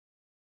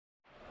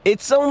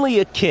It's only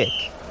a kick,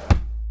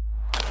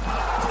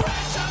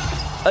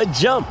 a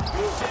jump,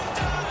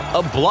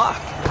 a block.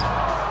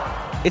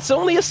 It's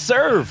only a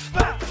serve.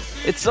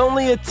 It's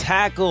only a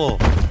tackle,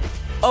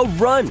 a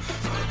run.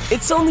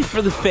 It's only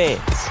for the fans.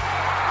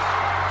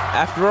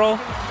 After all,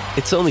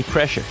 it's only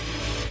pressure.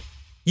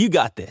 You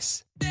got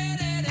this.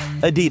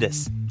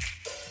 Adidas.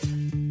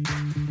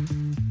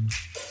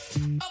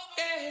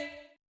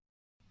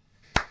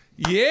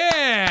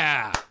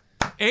 Yeah.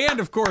 And,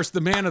 of course,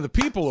 the Man of the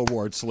People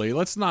Award, Slee.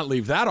 Let's not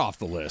leave that off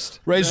the list.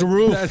 Raise the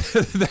roof.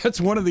 That's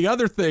one of the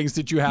other things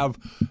that you have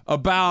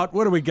about,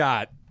 what do we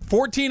got?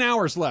 14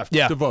 hours left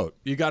to vote.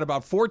 You got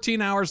about 14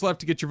 hours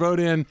left to get your vote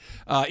in.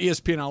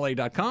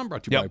 ESPNLA.com,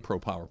 brought to you by Pro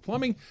Power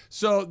Plumbing.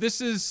 So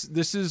this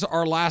is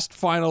our last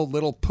final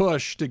little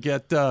push to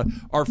get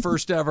our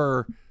first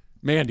ever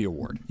Mandy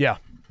Award. Yeah.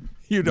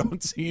 You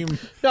don't seem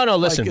listen.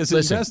 like as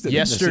invested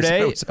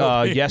Yesterday, in this as I was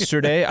hoping.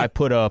 yesterday I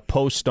put a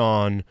post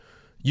on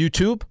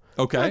YouTube.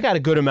 Okay. I got a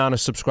good amount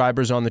of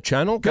subscribers on the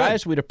channel. Good.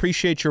 Guys, we'd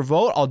appreciate your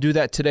vote. I'll do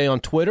that today on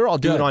Twitter. I'll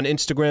do Good. it on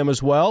Instagram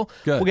as well.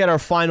 Good. We'll get our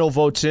final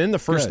votes in. The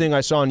first Good. thing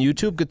I saw on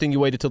YouTube, good thing you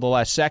waited till the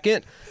last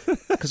second,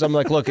 because I'm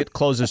like, look, it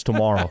closes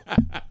tomorrow.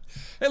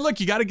 Hey,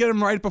 look, you got to get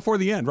them right before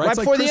the end, right? Right It's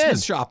like before the Christmas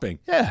end. shopping.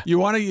 Yeah. You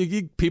want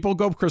to people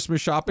go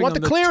Christmas shopping Want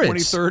on the the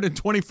clearance. 23rd and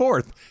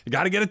 24th. You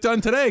got to get it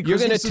done today. You're going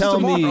to Christmas is tell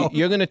me tomorrow.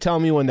 you're going to tell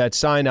me when that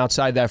sign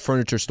outside that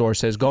furniture store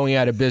says going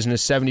out of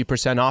business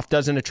 70% off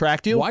doesn't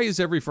attract you? Why is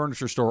every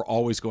furniture store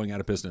always going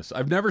out of business?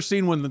 I've never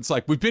seen one that's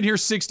like, we've been here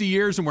 60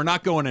 years and we're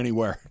not going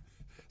anywhere.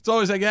 It's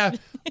always like, yeah,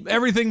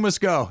 everything must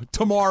go.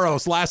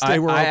 Tomorrow's last day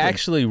we're I open.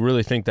 actually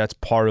really think that's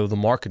part of the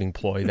marketing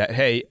ploy that,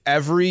 hey,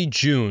 every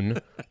June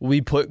we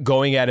put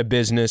going out of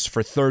business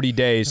for 30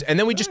 days, and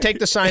then we just take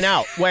the sign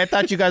out. Wait, I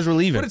thought you guys were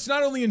leaving. But it's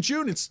not only in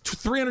June. It's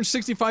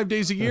 365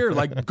 days a year,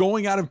 like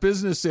going out of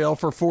business sale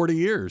for 40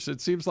 years.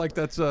 It seems like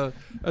that's a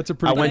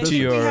pretty I went good to business.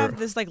 your- We have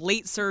this like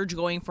late surge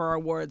going for our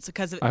awards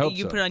because I hope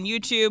you so. put it on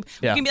YouTube.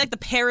 Yeah. We can be like the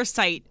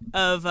Parasite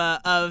of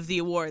the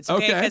awards.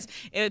 Okay. Because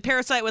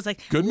Parasite was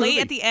like Good late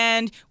movie. at the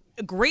end.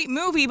 A great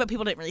movie, but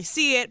people didn't really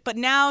see it. But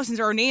now, since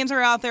our names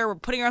are out there, we're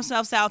putting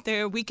ourselves out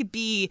there. We could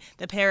be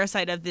the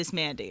Parasite of this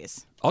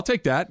Mandy's. I'll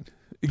take that.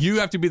 You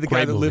have to be the guy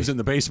Great that movie. lives in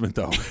the basement,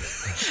 though.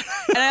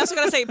 And I also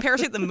gotta say,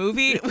 Parasite the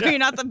movie. We're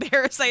not the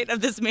Parasite of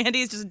this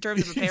Mandy's, just in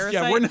terms of a parasite.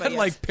 yeah, we're not but yes.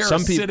 like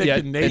some parasitic people,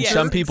 in nature. and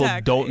some people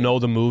exactly. don't know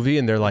the movie,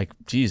 and they're like,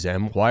 geez,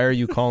 Em, why are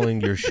you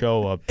calling your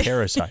show a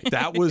Parasite?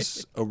 That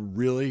was a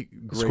really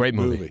a great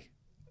movie.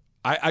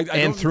 I And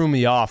don't- threw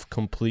me off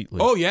completely.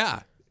 Oh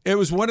yeah, it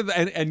was one of the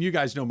and you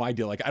guys know my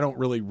deal. Like I don't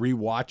really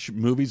rewatch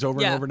movies over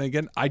and Yeah. over and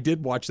again. I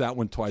did watch that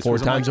one twice. 4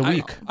 because I'm times like, a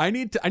week. I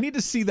need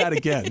to see that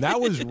again. That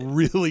was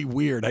really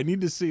weird. I need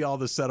to see all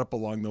the setup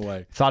along the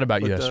way. Thought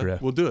about you But, yesterday.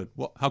 We'll do it.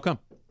 Well, how come?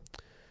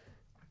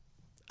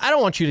 I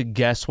don't want you to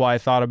guess why I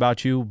thought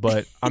about you,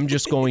 but I'm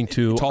just going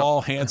to.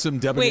 Tall, handsome,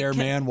 debonair Wait,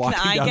 man can walking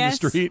I down guess?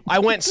 the street. I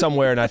went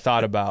somewhere and I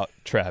thought about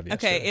Travis.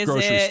 Okay, is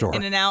Grocery it store.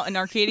 In-N-Out in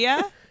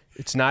Arcadia?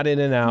 It's not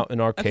In-N-Out in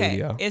Okay,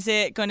 Arcadia. is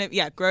it going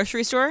to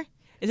grocery store?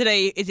 Is it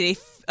a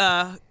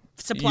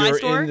supply You're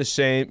store? in the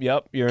same.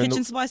 Yep. You're in Kitchen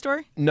the. supply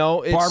store?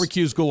 No, it's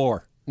Barbecues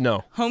galore.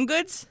 No. Home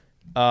goods?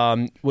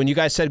 When you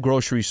guys said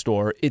grocery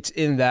store, it's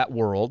in that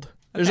world.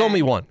 There's Okay.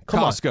 only one.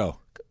 Come on. Costco.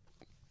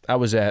 I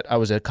was at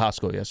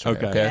Costco yesterday.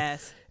 Okay. Okay.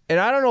 Yes. And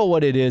I don't know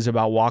what it is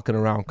about walking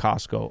around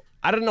Costco.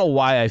 I don't know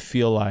why I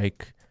feel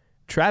like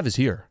Trav is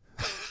here.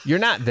 You're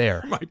not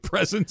there. My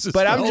presence is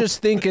But I'm felt.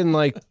 just thinking,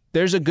 like,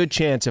 there's a good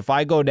chance if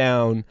I go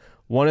down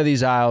one of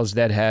these aisles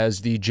that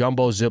has the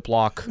jumbo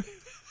Ziploc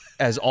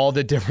as all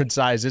the different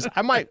sizes,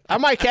 I might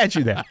catch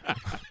you there.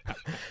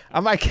 I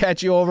might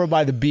catch you over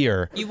by the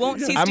beer. You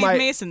won't see I Steve might-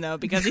 Mason, though,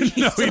 because he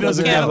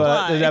Doesn't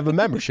have a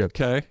membership.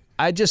 Okay.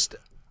 I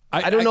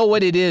don't know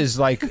what it is.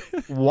 Like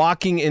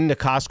walking into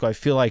Costco, I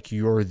feel like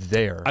you're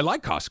there. I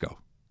like Costco.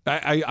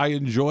 I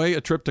enjoy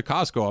a trip to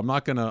Costco. I'm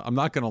not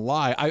gonna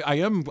lie. I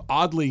am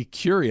oddly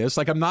curious.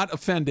 Like I'm not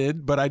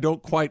offended, but I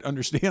don't quite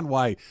understand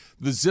why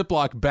the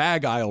Ziploc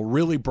bag aisle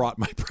really brought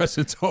my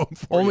presents home.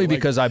 For Only you. Like,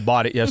 because I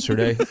bought it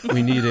yesterday.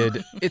 We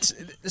needed. It's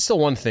the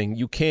one thing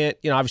you can't.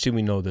 Obviously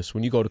we know this.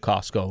 When you go to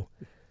Costco,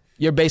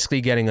 you're basically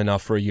getting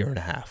enough for a year and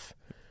a half.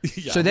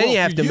 yeah, so then well, you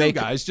have for to make-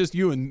 guys, just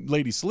you and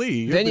Lady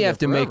Slee. Then you have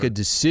to make a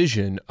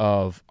decision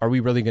of, are we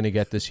really going to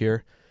get this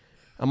here?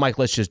 I'm like,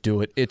 let's just do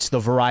it. It's the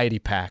variety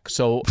pack.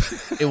 So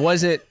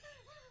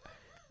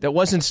that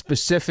wasn't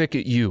specific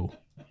at you.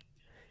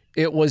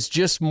 It was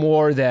just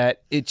more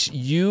that it's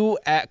you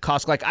at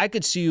Costco. Like I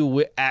could see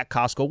you at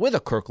Costco with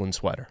a Kirkland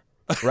sweater,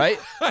 right?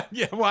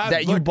 yeah, well,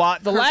 that you look,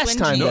 bought the last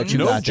time Kirkland that you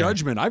no got there.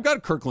 judgment. I've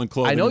got Kirkland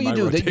clothing. I know in you my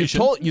do. That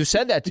rotation. you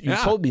said that. You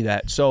Yeah. told me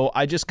that. So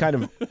I just kind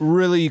of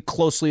really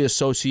closely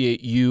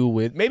associate you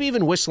with maybe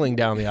even whistling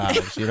down the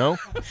aisles.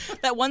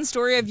 That one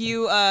story of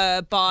you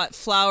bought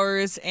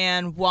flowers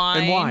and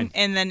wine.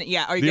 And then, are you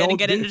The going to old-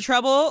 get the- into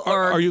trouble?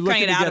 Or Are you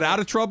trying looking to get out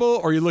of trouble,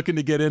 or are you looking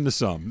to get into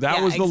some? That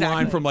Yeah, was the line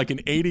exactly. from like an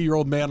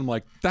 80-year-old man. I'm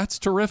like, that's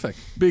terrific,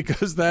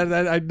 because that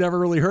I'd never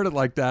really heard it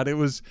like that. It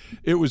was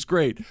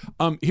great.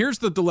 Here's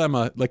the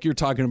dilemma, like you're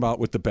talking about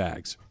with the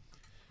bags.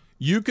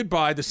 You could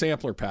buy the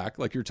sampler pack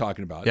like you're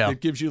talking about. Yeah. It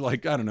gives you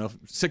like, I don't know,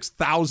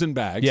 6,000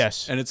 bags.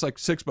 Yes. And it's like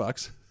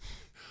 $6.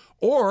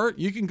 Or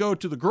you can go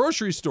to the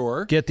grocery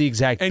store. Get the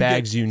exact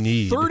bags you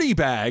need. 30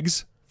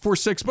 bags for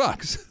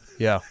 $6.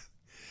 Yeah.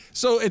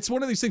 So it's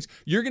one of these things.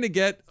 You're going to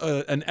get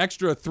an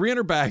extra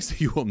 300 bags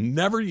that you will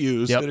never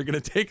use, that are going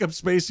to take up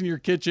space in your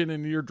kitchen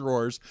and in your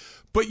drawers,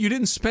 but you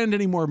didn't spend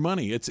any more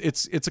money. It's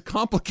a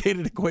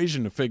complicated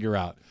equation to figure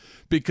out.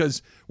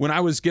 Because when I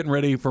was getting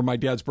ready for my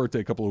dad's birthday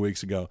a couple of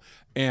weeks ago,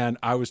 and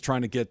I was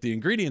trying to get the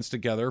ingredients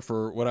together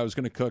for what I was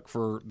going to cook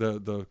for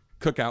the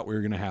cookout we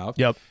were going to have.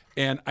 Yep.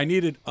 And I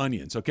needed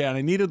onions, okay? And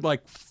I needed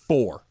like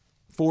four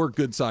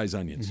good-size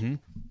onions. Mm-hmm.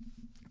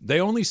 They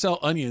only sell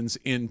onions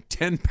in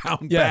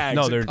 10-pound bags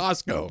at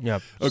Costco. Yeah,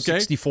 okay,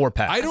 64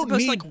 packs. I don't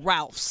need like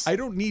Ralph's. I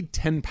don't need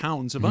 10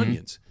 pounds Mm-hmm. of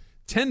onions.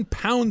 10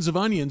 pounds of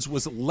onions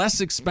was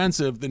less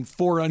expensive than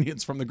 4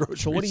 onions from the grocery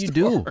store. So what do you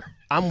do?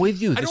 I'm with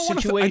you. I don't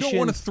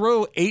want to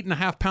throw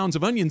 8.5 pounds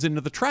of onions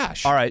into the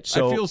trash. All right,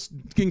 so I feel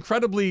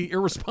incredibly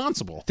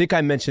irresponsible. I think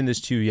I mentioned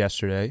this to you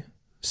yesterday.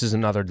 This is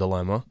another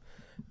dilemma.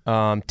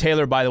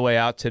 Taylor, by the way,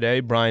 out today.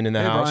 Brian in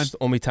the house. Brian. The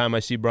only time I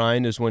see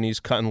Brian is when he's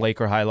cutting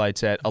Laker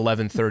highlights at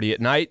 11:30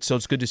 at night. So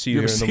it's good to see you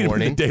here in the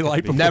morning. In the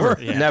daylight before?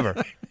 Never.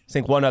 I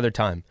think one other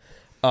time.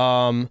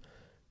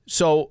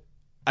 So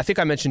I think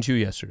I mentioned to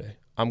you yesterday.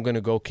 I'm going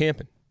to go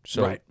camping.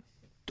 So Right.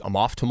 I'm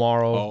off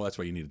tomorrow. Oh, that's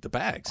why you needed the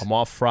bags. I'm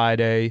off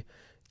Friday. It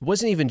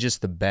wasn't even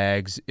just the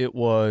bags. It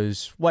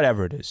was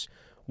whatever it is.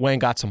 Went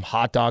and got some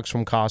hot dogs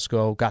from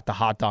Costco. Got the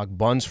hot dog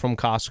buns from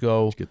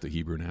Costco. Get the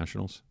Hebrew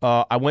Nationals.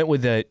 I went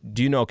with the.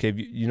 Do you know? Okay,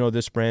 you know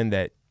this brand,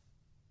 that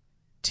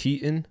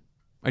Teton.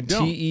 I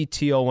don't.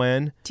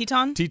 Teton.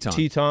 Teton?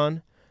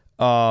 Teton.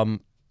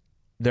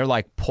 They're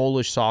like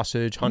Polish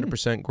sausage,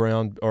 100%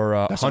 ground or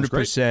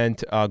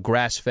 100%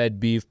 grass-fed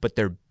beef, but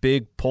they're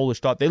big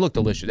Polish dog. They look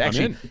delicious.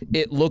 Actually,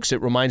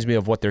 it reminds me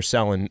of what they're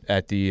selling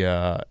at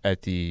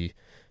the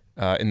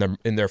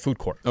in their food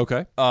court.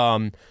 Okay.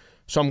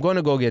 So I'm going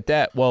to go get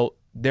that. Well,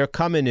 they're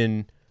coming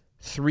in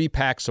 3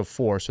 packs of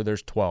 4, so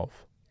there's 12.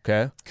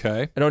 Okay.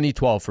 Okay. I don't need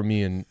 12 for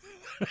me and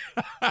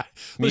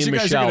Listen,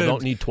 Michelle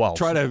don't need 12.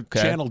 Try to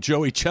channel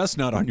Joey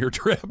Chestnut on your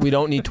trip. We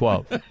don't need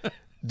 12.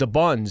 The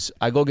buns,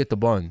 I go get the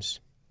buns.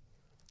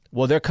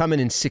 Well, they're coming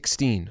in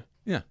 16.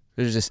 Yeah.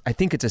 There's this. I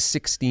think it's a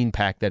 16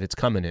 pack that it's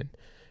coming in,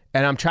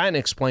 and I'm trying to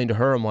explain to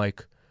her. I'm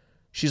like,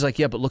 she's like,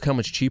 yeah, but look how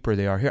much cheaper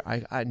they are here.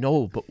 I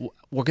know, but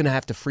we're gonna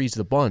have to freeze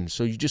the buns,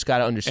 so you just got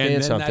to understand and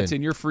then something. that's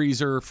in your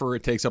freezer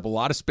it takes up a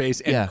lot of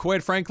space. And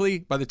quite frankly,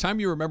 by the time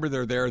you remember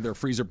they're there, their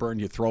freezer burned,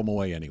 you throw them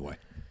away anyway.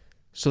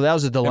 So that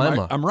was a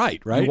dilemma. I'm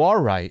right, right? You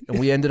are right, and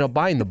we ended up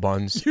buying the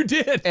buns. You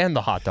did, and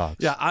the hot dogs.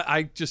 Yeah,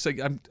 I just say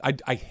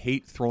I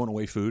hate throwing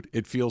away food.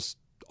 It feels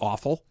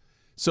awful.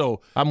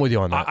 So I'm with you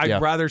on that.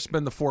 I'd rather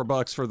spend the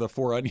 $4 for the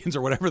 4 onions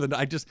or whatever than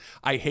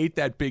I hate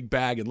that big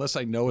bag unless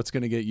I know it's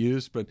going to get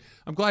used. But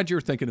I'm glad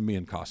you're thinking of me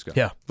in Costco.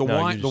 Yeah. The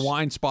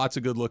wine spot's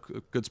a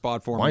good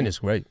spot for me. Wine is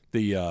great.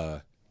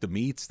 The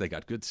meats, they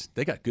got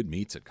good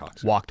meats at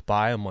Costco. Walked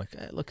by, I'm like,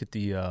 hey, look at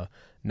the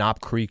Knob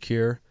Creek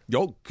here.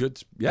 Oh, good.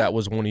 Yeah. That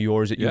was one of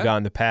yours that you got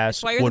in the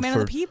past. Why you're the man of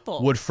the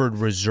people. Woodford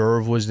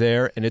Reserve was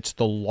there, and it's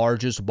the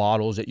largest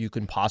bottles that you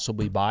can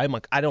possibly buy. I'm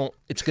like,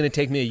 it's going to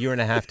take me a year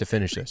and a half to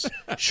finish this.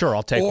 Sure,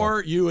 I'll take one.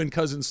 Or you and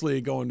Cousin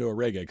Slee going to a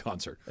reggae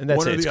concert. And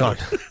that's it. It's gone.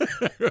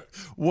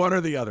 One or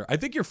the other. I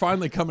think you're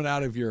finally coming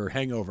out of your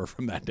hangover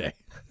from that day.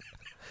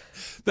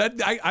 That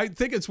I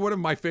think it's one of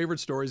my favorite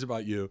stories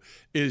about you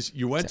is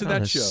you went to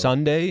that show.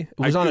 Sunday? It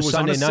was on a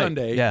Sunday night.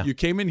 Sunday. Yeah. You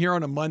came in here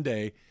on a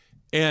Monday.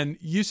 And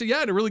you said, yeah, I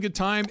had a really good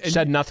time. And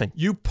said nothing.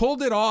 You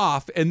pulled it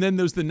off, and then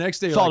there's the next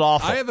day. Felt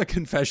awful. I have a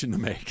confession to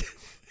make.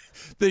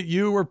 That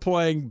you were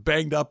playing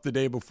banged up the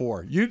day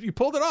before. You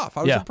pulled it off.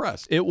 I was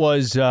impressed. It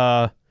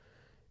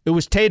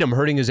was Tatum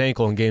hurting his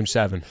ankle in Game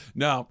 7.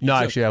 No,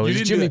 actually, it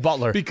was Jimmy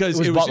Butler. Because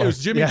it was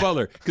Jimmy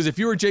Butler. Because if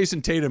you were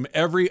Jason Tatum,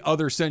 every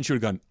other sense you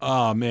would have gone,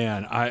 oh,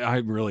 man,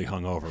 I'm really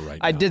hungover right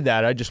now. I did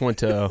that. I just went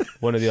to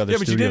one of the other yeah,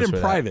 but you studios did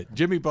in private. That.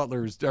 Jimmy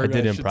Butler's. I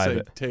did in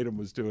private. Tatum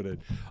was doing it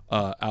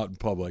out in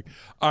public.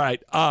 All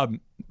right.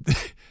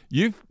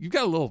 You've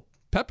got a little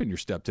pep in your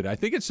step today. I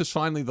think it's just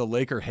finally the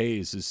Laker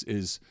haze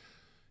is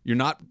you're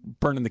not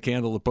burning the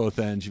candle at both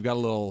ends. You got a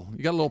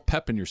little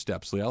pep in your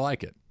steps, Lee. I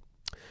like it.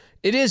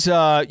 It is.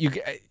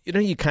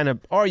 You kind of.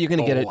 Or you're going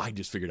to get it. I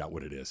just figured out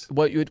what it is.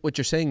 What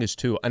you're saying is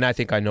too, and I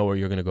think I know where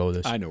you're going to go with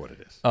this. I know what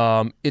it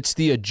is. It's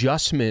the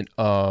adjustment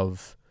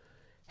of,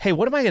 hey,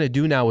 what am I going to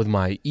do now with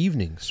my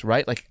evenings?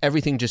 Right, like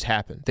everything just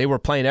happened. They were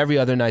playing every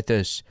other night.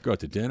 Go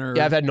out to dinner.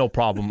 Yeah, I've had no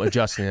problem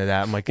adjusting to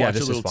that. I'm like, yeah,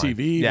 this is fine.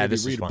 TV, yeah,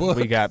 this is fine.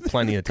 We got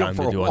plenty of time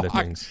to do other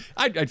things.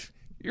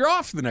 You're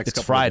off the next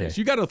couple Friday. of days.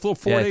 You got a little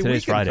 4-day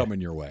weekend coming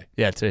your way.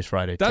 Yeah, today's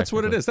Friday. That's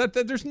what it is.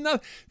 There's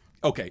nothing.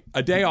 Okay,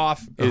 a day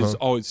off is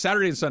always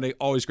Saturday and Sunday,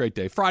 always great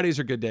day. Fridays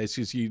are good days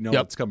because you know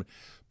what's coming.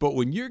 But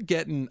when you're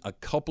getting a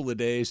couple of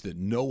days that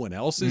no one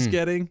else is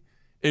getting,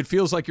 It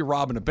feels like you're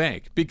robbing a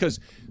bank because,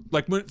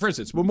 like, for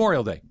instance,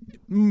 Memorial Day.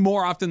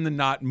 More often than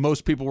not,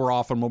 most people were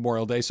off on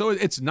Memorial Day. So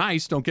it's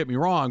nice, don't get me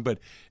wrong, but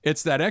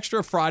it's that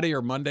extra Friday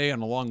or Monday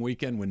on a long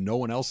weekend when no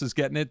one else is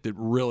getting it that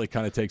really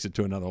kind of takes it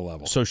to another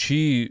level. So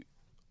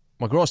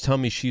my girl's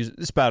telling me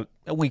it's about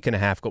a week and a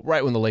half ago,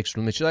 right when the Lakes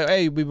were in. She's like,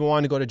 hey, we've been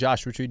wanting to go to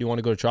Joshua Tree. Do you want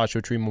to go to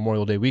Joshua Tree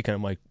Memorial Day weekend?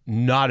 I'm like,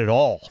 not at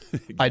all.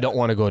 I don't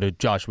want to go to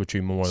Joshua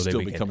Tree Memorial Day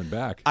weekend. Still be coming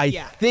back. I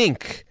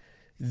think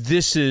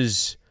this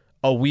is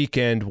a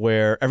weekend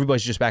where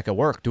everybody's just back at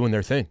work doing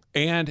their thing.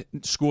 And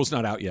school's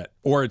not out yet,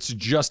 or it's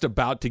just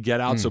about to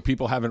get out, so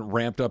people haven't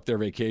ramped up their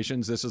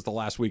vacations. This is the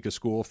last week of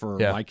school for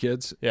my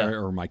kids,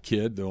 or my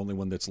kid, the only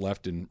one that's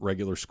left in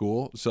regular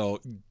school.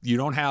 So you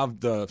don't have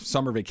the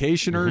summer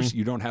vacationers,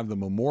 you don't have the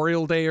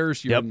Memorial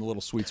Dayers, you're in the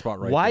little sweet spot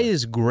right Why there.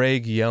 is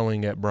Greg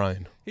yelling at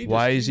Brian?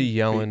 Why is he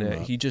yelling at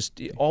He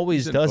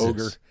always does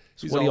this.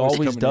 It's what he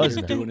always does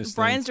now.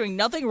 Brian's doing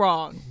nothing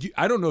wrong.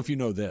 I don't know if you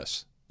know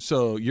this.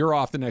 So you're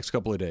off the next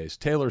couple of days.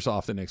 Taylor's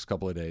off the next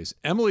couple of days.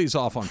 Emily's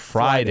off on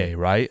Friday,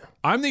 right?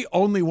 I'm the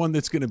only one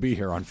that's going to be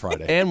here on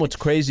Friday. And what's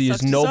crazy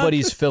is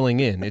nobody's filling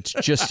in. It's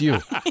just you.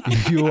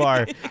 You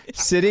are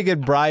sitting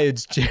in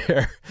Brian's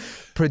chair,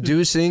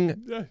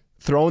 producing,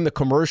 throwing the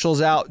commercials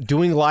out,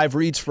 doing live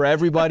reads for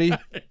everybody.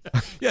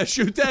 Yeah,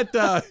 shoot that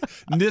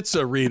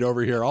NHTSA read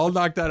over here. I'll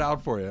knock that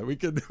out for you.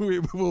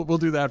 We'll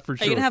do that for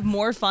sure. Are you gonna have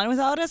more fun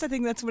without us? I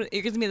think that's what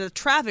you're gonna be, the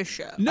Travis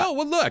show. No,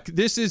 well, look,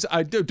 this is.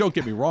 Don't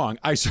get me wrong.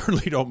 I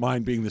certainly don't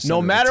mind being the center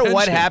No matter of attention.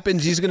 what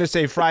happens, he's gonna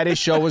say Friday's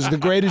show was the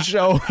greatest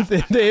show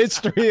in the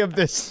history of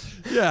this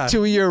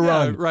 2-year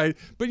run. Right,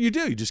 but you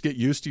do. You just get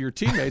used to your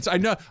teammates. I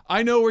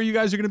know where you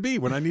guys are going to be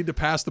when I need to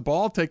pass the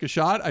ball, take a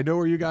shot. I know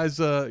where you guys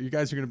are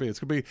going to be. It's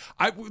going to be.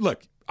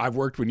 Look, I've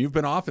worked when you've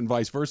been off, and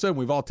vice versa, and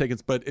we've all taken.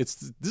 But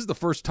this is the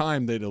first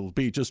time that it'll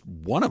be just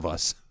one of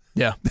us.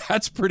 Yeah,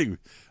 that's pretty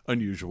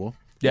unusual.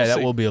 Yeah,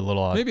 that will be a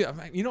little odd. Maybe,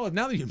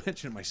 now that you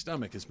mention it, my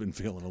stomach has been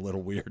feeling a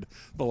little weird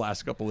the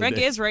last couple of days.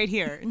 Greg is right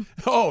here.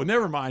 Oh,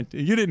 never mind.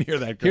 You didn't hear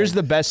that, Greg. Here's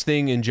the best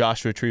thing in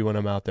Joshua Tree when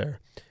I'm out there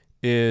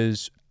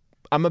is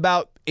I'm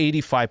about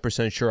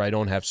 85% sure I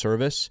don't have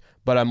service,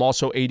 but I'm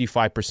also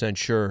 85%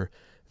 sure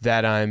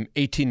that I'm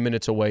 18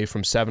 minutes away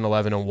from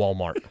 7-Eleven and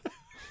Walmart.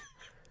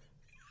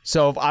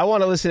 So if I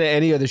want to listen to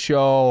any of the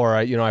show, or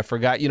I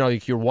forgot,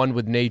 like you're one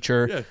with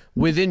nature,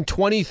 within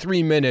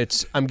 23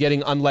 minutes, I'm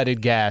getting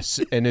unleaded gas,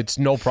 and it's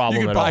no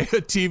problem at all. You can buy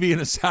a TV and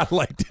a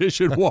satellite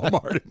dish at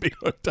Walmart and be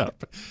hooked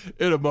up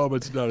in a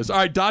moment's notice. All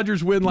right,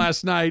 Dodgers win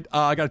last night.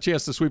 I got a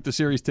chance to sweep the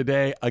series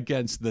today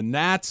against the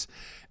Nats,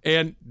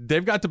 and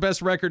they've got the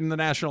best record in the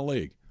National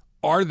League.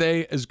 Are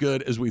they as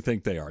good as we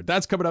think they are?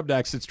 That's coming up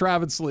next. It's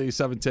Travis Lee,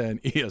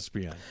 710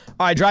 ESPN.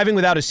 All right, driving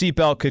without a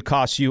seatbelt could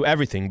cost you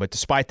everything, but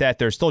despite that,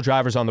 there are still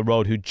drivers on the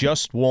road who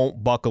just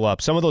won't buckle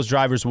up. Some of those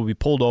drivers will be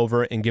pulled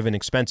over and given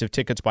expensive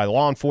tickets by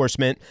law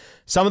enforcement.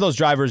 Some of those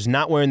drivers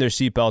not wearing their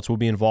seatbelts will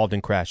be involved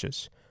in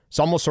crashes.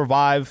 Some will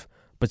survive,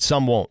 but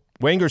some won't.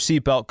 Wearing your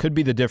seatbelt could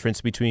be the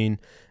difference between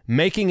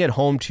making it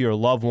home to your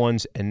loved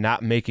ones and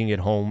not making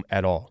it home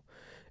at all.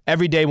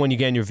 Every day when you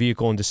get in your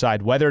vehicle and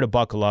decide whether to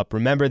buckle up,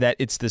 remember that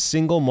it's the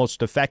single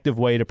most effective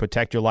way to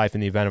protect your life in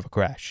the event of a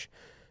crash.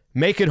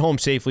 Make it home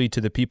safely to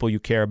the people you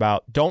care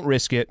about. Don't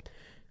risk it.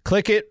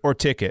 Click it or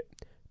ticket.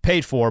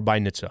 Paid for by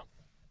NHTSA.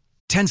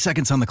 10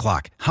 seconds on the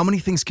clock. How many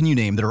things can you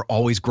name that are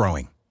always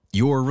growing?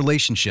 Your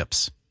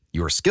relationships,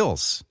 your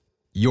skills,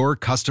 your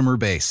customer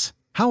base.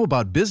 How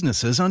about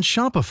businesses on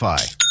Shopify?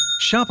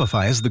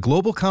 Shopify is the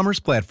global commerce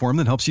platform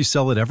that helps you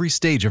sell at every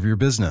stage of your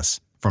business.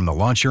 From the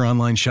launch your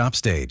online shop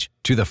stage,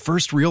 to the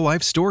first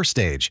real-life store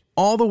stage,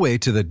 all the way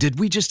to the did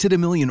we just hit a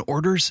million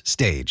orders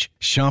stage,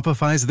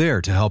 Shopify's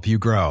there to help you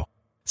grow.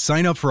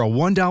 Sign up for a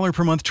 $1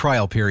 per month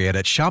trial period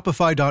at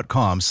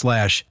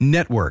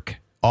shopify.com/network,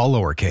 all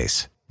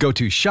lowercase. Go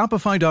to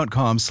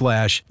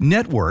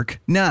shopify.com/network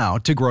now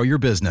to grow your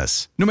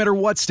business, no matter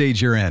what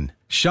stage you're in.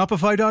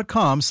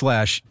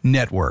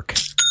 Shopify.com/network.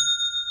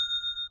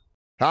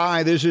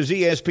 Hi, this is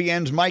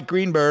ESPN's Mike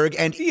Greenberg,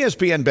 and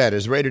ESPN Bet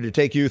is ready to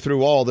take you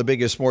through all the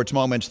biggest sports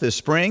moments this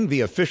spring.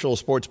 The official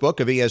sports book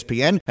of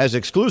ESPN has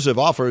exclusive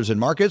offers and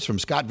markets from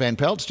Scott Van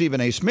Pelt,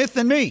 Stephen A. Smith,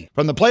 and me.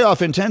 From the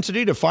playoff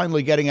intensity to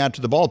finally getting out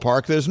to the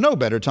ballpark, there's no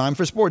better time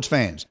for sports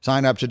fans.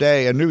 Sign up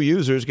today, and new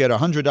users get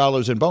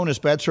 $100 in bonus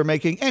bets for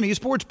making any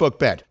sportsbook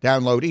bet.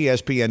 Download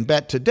ESPN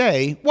Bet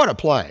today. What a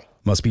play.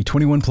 Must be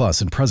 21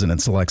 plus and present in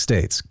select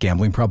states.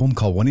 Gambling problem?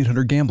 Call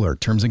 1-800-GAMBLER.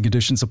 Terms and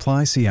conditions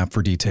apply. See app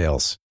for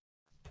details.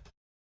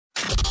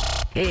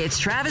 It's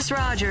Travis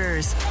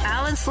Rogers,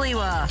 Alan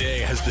Sliwa. Day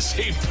has the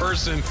same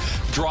person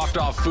dropped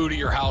off food at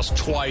your house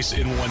twice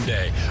in one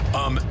day.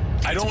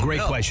 I don't know.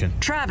 Great question.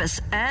 Travis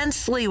and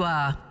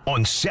Sliwa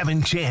On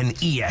 710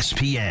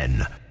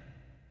 ESPN.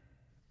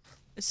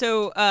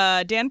 So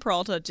Dan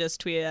Peralta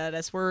just tweeted at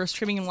us. We're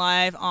streaming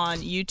live on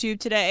YouTube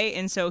today,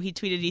 and so he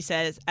tweeted, he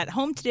says, "At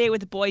home today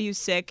with a boy who's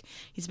sick.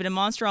 He's been a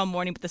monster all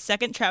morning, but the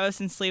second Travis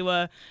and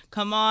Sliwa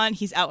come on,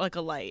 he's out like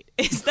a light."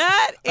 Is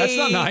that That's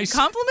not nice.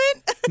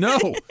 compliment?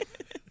 No.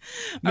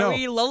 No. Are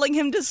we lulling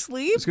him to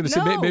sleep? I was going to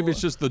say maybe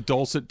it's just the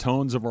dulcet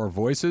tones of our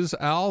voices,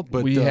 Al.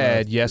 But we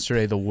had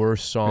yesterday the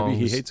worst songs.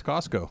 Maybe he hates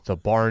Costco. The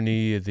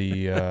Barney,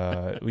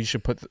 we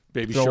should put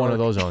Baby throw Shark. One of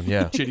those on.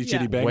 Yeah, Chitty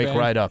Chitty Bang Wake Bang.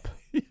 right up.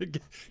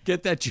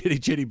 Get that Chitty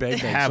Chitty Bang Bang.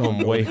 Have song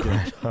him going. wake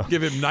right up.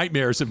 Give him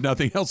nightmares if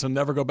nothing else, and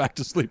never go back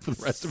to sleep for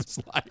the rest of his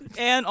life.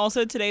 And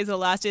also today's the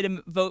last day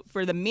to vote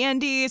for the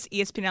Mandy's,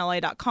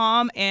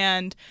 ESPNLA.com.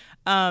 And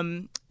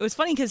it was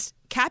funny because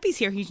Cappy's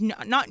here. He's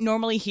not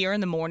normally here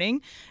in the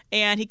morning.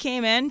 And he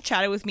came in,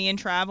 chatted with me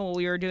and Trav while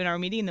we were doing our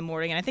meeting in the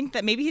morning. And I think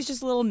that maybe he's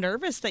just a little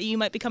nervous that you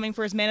might be coming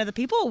for his Man of the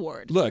People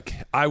award. Look,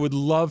 I would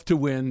love to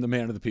win the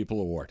Man of the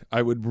People award.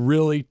 I would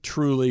really,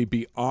 truly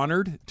be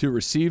honored to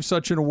receive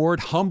such an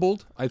award.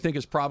 Humbled, I think,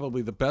 is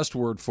probably the best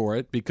word for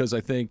it, because I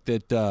think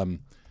that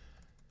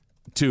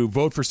to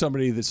vote for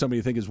somebody that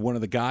somebody think is one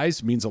of the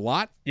guys means a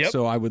lot. Yep.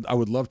 So I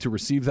would love to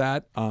receive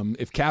that.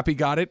 If Cappy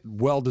got it,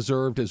 well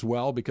deserved as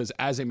well, because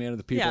as a Man of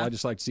the People, Yeah. I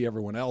just like to see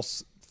everyone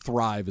else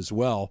thrive as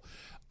well.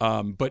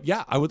 But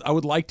yeah, I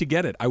would like to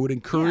get it. I would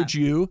encourage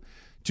you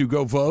to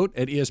go vote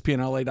at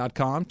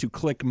ESPNLA.com, to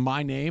click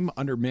my name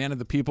under Man of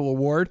the People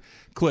Award.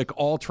 Click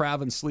all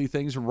Trav and Slee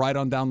things right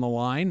on down the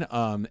line.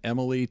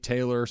 Emily,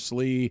 Taylor,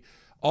 Slee,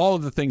 all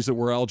of the things that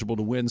were eligible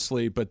to win,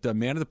 Slee. But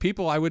Man of the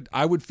People, I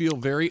would feel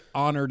very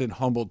honored and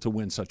humbled to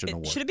win such an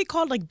award. Should it be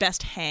called like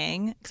Best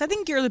Hang? Because I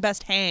think you're the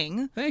best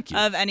hang. Thank you.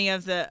 Of any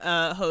of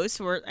the hosts.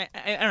 Where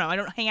I don't know. I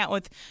don't hang out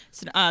with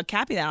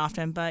Cappy that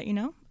often, but I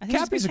think it's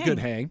Cappy's a best good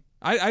hang.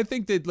 I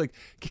think that, like,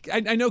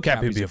 I know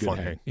Cappy Cappy's would be a a good fun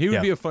hang. hang. He would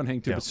Yeah. be a fun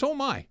hang too, Yeah. but so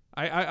am I.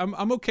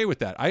 I'm okay with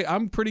that.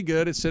 I'm pretty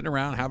good at sitting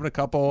around, having a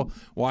couple,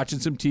 watching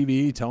some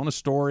TV, telling a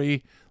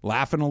story,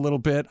 laughing a little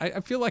bit.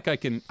 I feel like I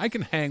can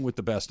hang with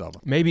the best of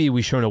them. Maybe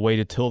we shouldn't have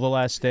waited till the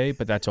last day,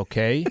 but that's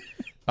okay.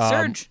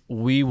 Surge.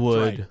 We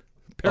would right.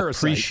 Parasite.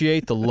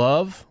 appreciate the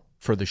love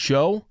for the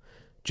show.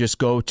 Just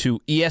go to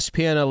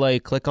ESPN LA,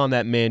 click on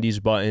that Mandy's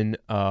button,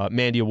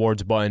 Mandy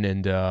Awards button,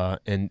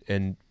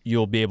 and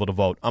you'll be able to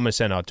vote. I'm going to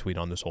send out a tweet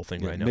on this whole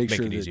thing right now. Make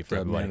sure it easy that for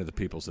everybody. Man of the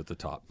People's at the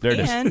top. There it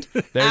is. And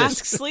There it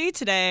Ask is. Slee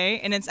today,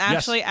 and it's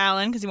actually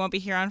Alan because he won't be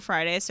here on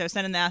Friday. So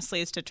send in the Ask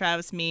Slees to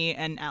Travis, me,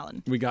 and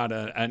Alan. We got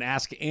an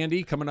Ask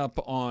Andy coming up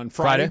on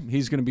Friday.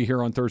 He's going to be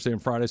here on Thursday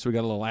and Friday, so we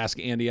got a little Ask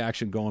Andy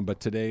action going. But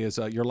today is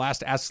your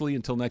last Ask Slee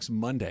until next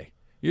Monday.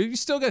 You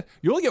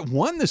only get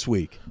one this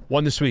week.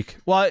 One this week.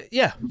 Well,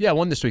 yeah,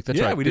 one this week.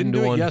 That's right. We didn't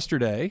do it one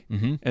yesterday,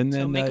 and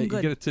then make 'em you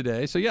good. get it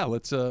today. So yeah,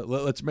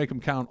 let's make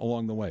them count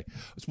along the way.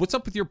 What's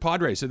up with your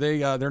Padres? Are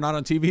they're not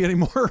on TV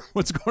anymore?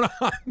 What's going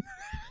on?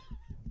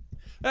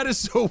 That is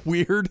so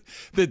weird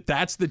that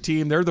that's the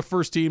team. They're the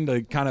first team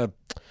to kind of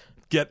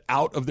get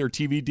out of their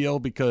TV deal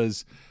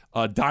because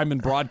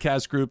Diamond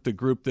Broadcast Group, the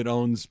group that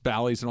owns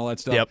Bally's and all that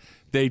stuff,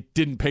 they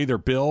didn't pay their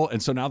bill,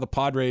 and so now the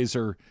Padres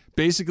are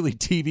basically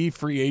TV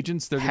free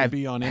agents. They're going to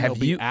be on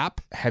MLB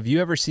app. Have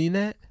you ever seen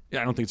that?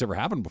 Yeah, I don't think it's ever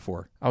happened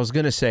before. I was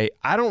going to say,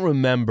 I don't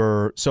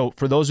remember. So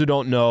for those who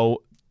don't know,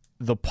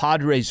 the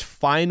Padres'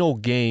 final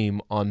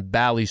game on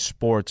Bally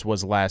Sports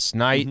was last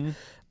night.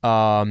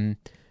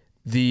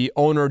 The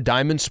owner,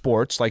 Diamond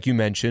Sports, like you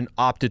mentioned,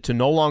 opted to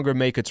no longer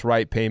make its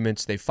right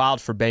payments. They filed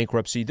for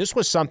bankruptcy. This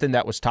was something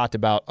that was talked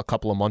about a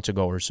couple of months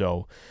ago or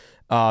so.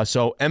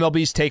 So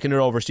MLB's taking it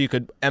over. So you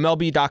could,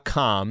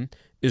 MLB.com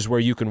is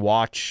where you can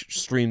watch,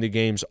 stream the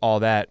games,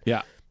 all that.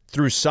 Yeah.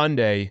 Through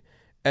Sunday.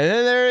 And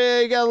then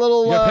there you got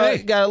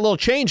a little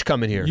change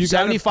coming here. You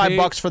gotta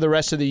 $75 for the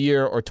rest of the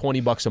year or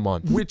 $20 a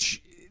month.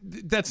 Which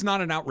that's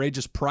not an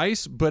outrageous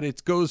price, but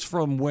it goes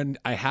from when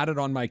I had it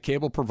on my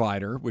cable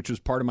provider, which was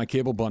part of my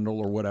cable bundle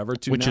or whatever,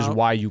 to which now, is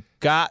why you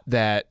got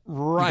that.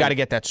 Right. You got to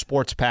get that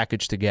sports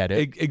package to get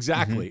it.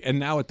 Exactly. And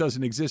now it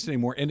doesn't exist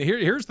anymore. And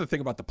here's the thing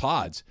about the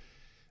Pods.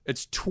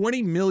 It's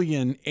 $20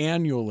 million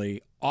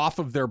annually off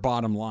of their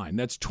bottom line.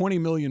 That's $20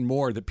 million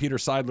more that Peter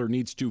Seidler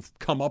needs to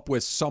come up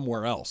with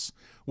somewhere else,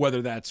 whether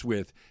that's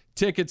with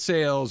ticket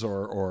sales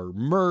or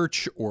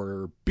merch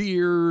or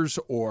beers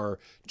or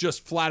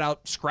just flat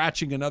out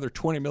scratching another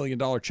 $20 million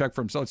check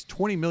for himself. It's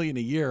 $20 million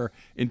a year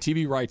in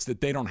TV rights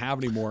that they don't have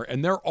anymore,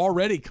 and they're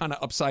already kind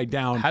of upside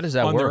down. How does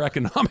that on work? their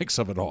economics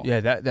of it all. Yeah,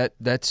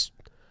 that's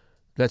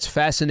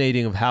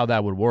fascinating of how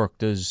that would work.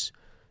 Does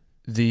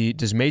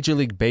Major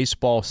League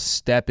Baseball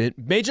step in?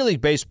 Major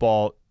League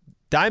Baseball,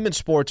 Diamond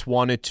Sports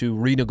wanted to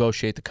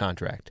renegotiate the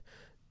contract.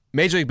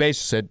 Major League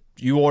Baseball said,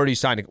 you already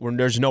signed it.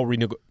 There's no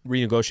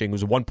renegotiating. It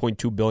was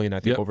 $1.2 billion,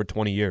 I think, over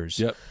 20 years.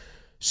 Yep.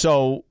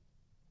 So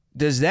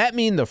does that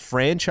mean the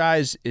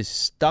franchise is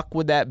stuck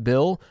with that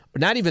bill? Or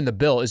not even the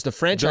bill. Is the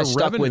franchise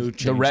stuck with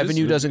the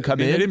revenue doesn't come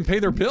in? They didn't pay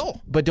their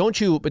bill. But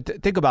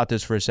think about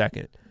this for a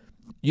second.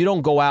 You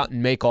don't go out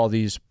and make all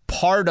these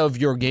part of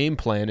your game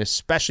plan,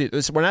 especially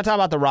we're not talking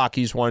about the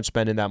Rockies who aren't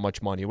spending that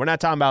much money. We're not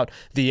talking about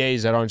the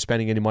A's that aren't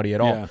spending any money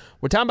at all. Yeah.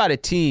 We're talking about a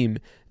team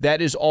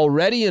that is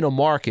already in a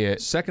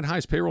market. Second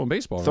highest payroll in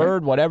baseball,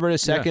 third, right? whatever it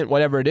is, second,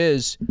 whatever it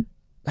is.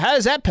 How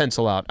does that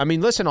pencil out? I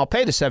mean, listen, I'll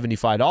pay the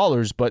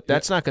 $75, but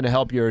that's not going to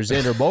help your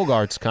Xander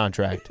Bogaerts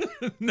contract.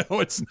 No,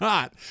 it's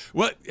not.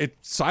 Well,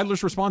 it's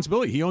Seidler's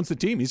responsibility. He owns the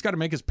team. He's got to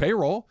make his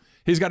payroll.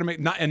 He's got to make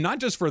not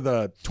just for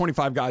the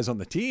 25 guys on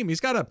the team. He's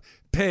got to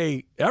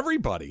pay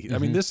everybody. I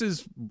mean, this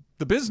is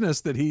the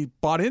business that he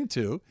bought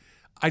into.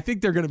 I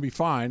think they're going to be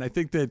fine. I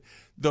think that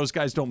those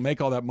guys don't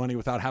make all that money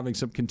without having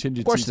some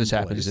contingencies. Of course, this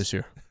happens this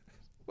year.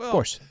 Well, of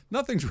course,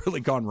 nothing's really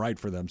gone right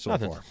for them so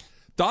far.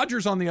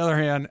 Dodgers, on the other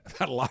hand, have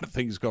had a lot of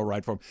things go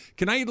right for them.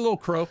 Can I eat a little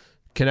crow?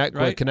 Can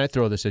I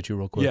throw this at you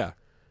real quick? Yeah.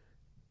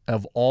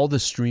 Of all the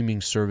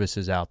streaming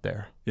services out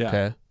there,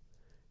 okay,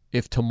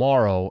 if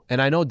tomorrow,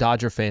 and I know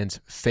Dodger fans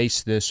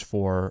face this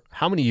for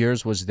how many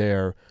years was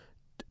there?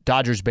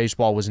 Dodgers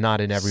baseball was not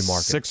in every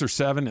market. 6 or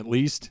 7 at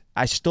least.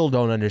 I still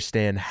don't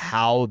understand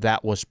how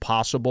that was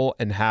possible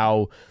and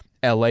how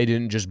LA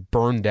didn't just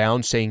burn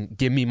down saying,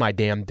 give me my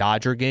damn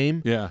Dodger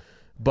game. Yeah.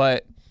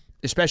 But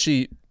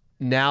especially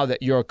now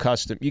that you're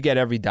accustomed, you get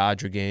every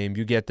Dodger game,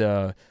 you get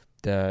the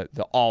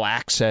all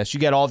access, you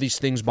get all these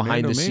things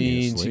behind the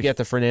scenes, you get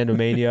the Fernando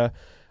Mania.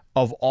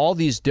 Of all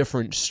these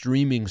different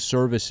streaming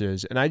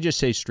services, and I just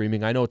say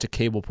streaming, I know it's a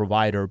cable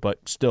provider, but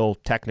still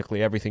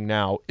technically everything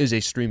now is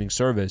a streaming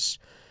service.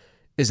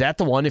 Is that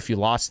the one, if you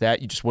lost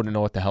that, you just wouldn't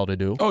know what the hell to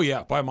do? Oh,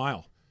 yeah, by a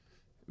mile.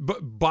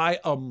 But by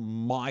a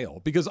mile.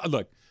 Because,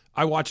 look,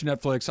 I watch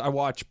Netflix, I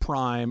watch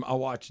Prime, I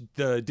watch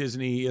the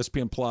Disney,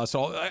 ESPN Plus.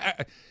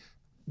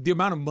 The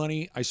amount of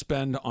money I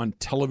spend on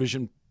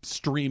television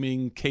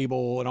streaming,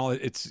 cable, and all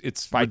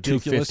it's by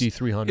ridiculous.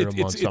 $250, $300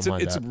 a month, something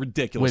like that. It's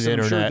ridiculous. With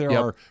internet, I'm sure there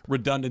are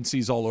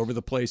redundancies all over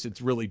the place.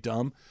 It's really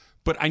dumb.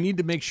 But I need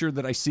to make sure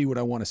that I see what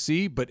I want to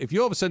see. But if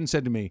you all of a sudden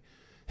said to me,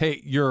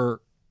 hey,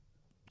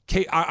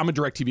 I'm a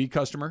DirecTV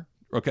customer,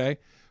 okay?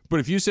 But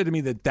if you said to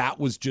me that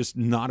was just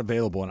not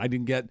available and I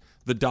didn't get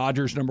the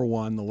Dodgers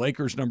 #1, the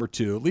Lakers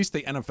 #2, at least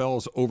the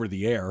NFL's over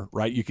the air,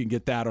 right? You can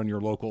get that on your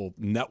local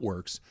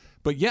networks.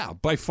 But yeah,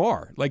 by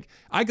far, like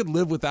I could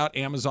live without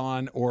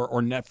Amazon or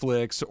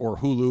Netflix or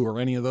Hulu or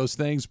any of those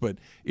things. But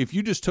if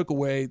you just took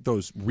away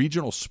those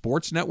regional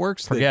sports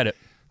networks, forget it.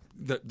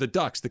 The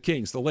Ducks, the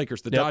Kings, the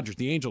Lakers, the Dodgers,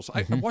 the Angels.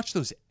 I watch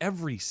those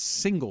every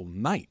single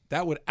night.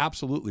 That would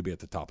absolutely be at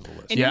the top of the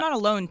list. And you're not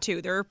alone,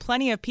 too. There are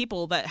plenty of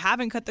people that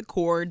haven't cut the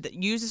cord, that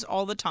use this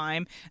all the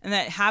time, and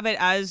that have it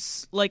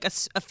as like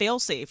a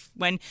fail-safe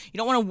when you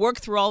don't want to work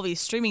through all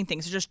these streaming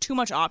things. There's just too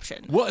much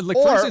option. Well, like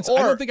for instance,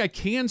 I don't think I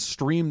can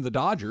stream the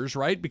Dodgers,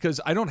 right? Because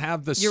I don't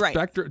have the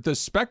Spectrum. Right. The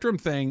Spectrum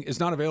thing is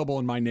not available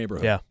in my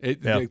neighborhood.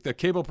 The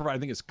cable provider, I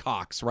think, is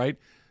Cox, right?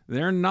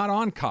 They're not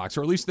on Cox,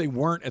 or at least they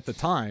weren't at the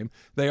time.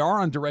 They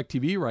are on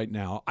DirecTV right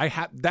now. I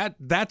have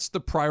that's the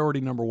priority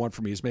 #1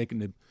 for me, is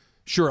making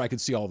sure I can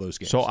see all those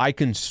games. So I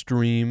can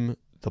stream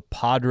the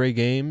Padre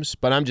games,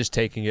 but I'm just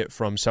taking it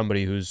from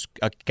somebody who's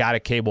got a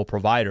cable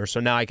provider.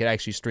 So now I can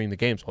actually stream the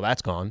games. Well,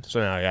 that's gone.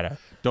 So now I gotta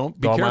be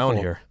careful. On my own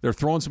here. They're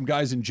throwing some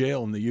guys in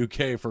jail in the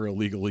UK for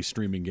illegally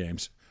streaming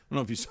games. I don't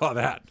know if you saw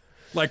that.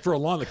 Like for a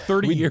long,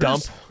 30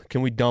 years.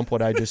 Can we dump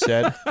what I just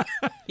said?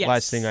 Yes.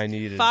 Last thing I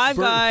needed. 5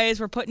 guys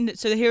were put in.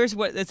 So here's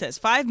what it says: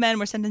 5 men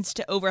were sentenced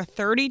to over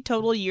 30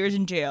 total years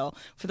in jail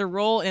for their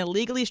role in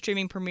illegally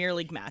streaming Premier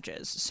League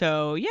matches.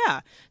 So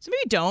yeah, so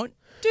maybe don't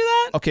do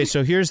that. Okay,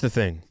 so here's the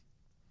thing: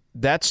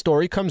 that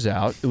story comes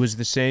out. It was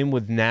the same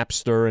with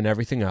Napster and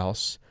everything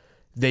else.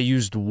 They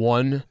used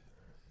one.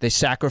 They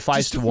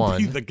sacrificed just one.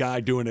 Be the guy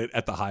doing it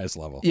at the highest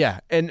level.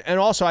 Yeah, and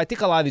also I think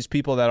a lot of these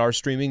people that are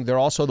streaming, they're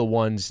also the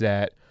ones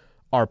that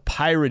are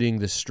pirating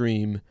the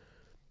stream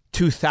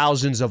to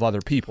thousands of other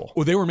people.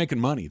 Well, they were making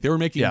money. They were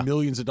making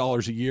millions of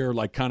dollars a year,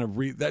 like kind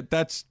of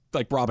that's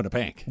like robbing a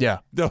bank. Yeah.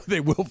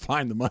 They will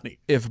find the money.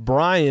 If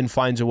Brian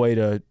finds a way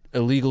to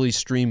illegally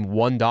stream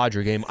one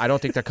Dodger game, I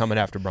don't think they're coming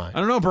after Brian. I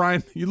don't know,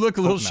 Brian. You look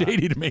a little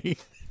shady to me.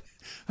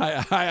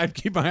 I'd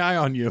keep my eye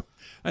on you.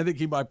 I think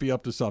he might be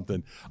up to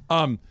something.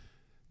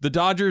 The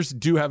Dodgers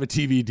do have a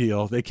TV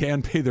deal. They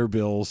can pay their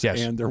bills,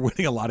 and they're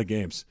winning a lot of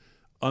games,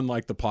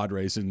 unlike the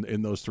Padres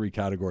in those 3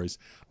 categories.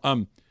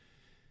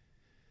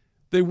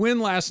 They win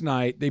last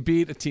night. They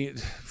beat a team.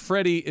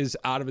 Freddie is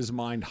out of his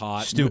mind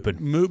hot. Stupid.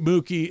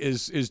 Mookie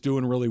is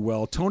doing really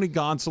well. Tony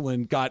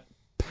Gonsolin got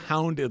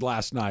pounded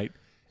last night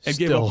and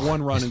gave up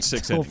 1 run in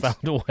 6 innings.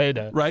 Found a way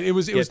to it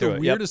was the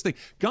weirdest thing.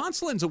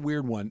 Gonsolin's a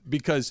weird one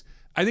because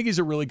I think he's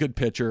a really good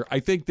pitcher. I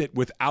think that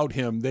without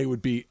him, they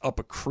would be up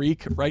a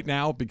creek right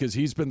now because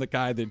he's been the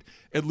guy that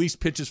at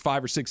least pitches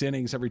 5 or 6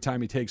 innings every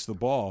time he takes the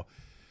ball.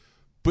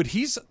 But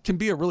can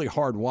be a really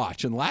hard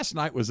watch, and last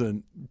night was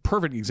a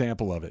perfect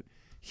example of it.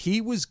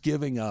 He was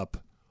giving up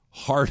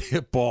hard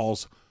hit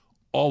balls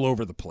all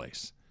over the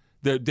place.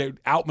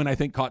 Outman, I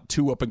think, caught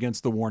 2 up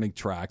against the warning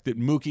track. That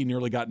Mookie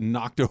nearly got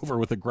knocked over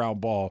with a ground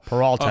ball.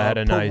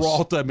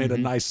 Peralta made a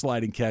nice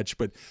sliding catch,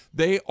 but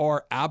they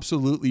are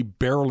absolutely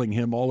barreling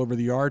him all over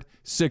the yard.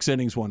 6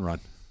 innings, 1 run.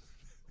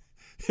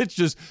 It's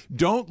just,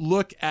 don't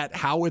look at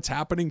how it's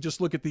happening. Just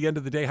look at the end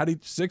of the day.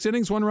 6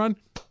 innings, 1 run?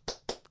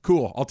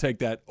 Cool, I'll take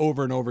that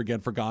over and over again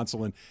for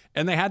Gonsolin.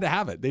 And they had to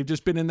have it. They've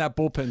just been in that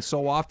bullpen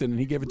so often, and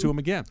he gave it to him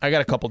again. I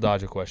got a couple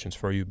Dodger questions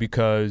for you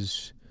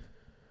because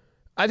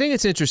I think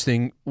it's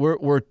interesting.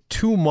 We're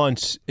 2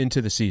 months into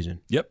the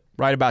season. Yep.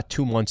 Right about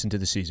 2 months into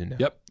the season now.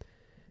 Yep.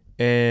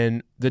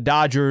 And the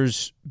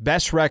Dodgers'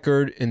 best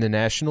record in the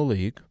National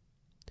League,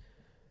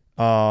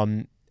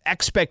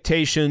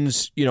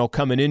 Expectations,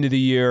 coming into the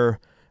year,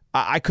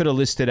 I could have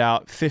listed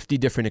out 50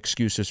 different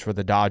excuses for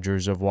the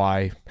Dodgers of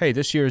why, hey,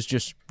 this year is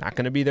just not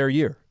going to be their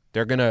year.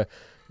 They're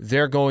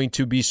going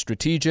to be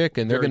strategic,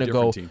 and they're going to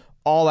go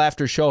all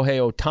after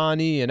Shohei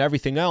Ohtani and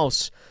everything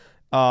else.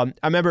 I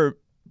remember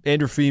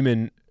Andrew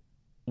Freeman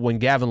when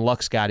Gavin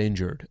Lux got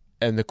injured,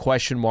 and the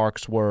question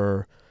marks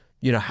were,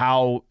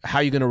 how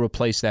are you going to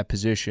replace that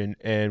position,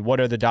 and what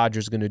are the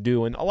Dodgers going to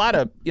do? And a lot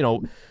of,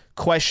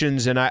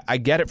 questions, and I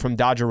get it from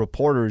Dodger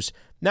reporters,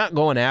 not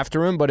going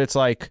after him, but it's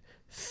like,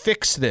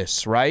 fix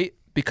this, right?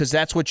 Because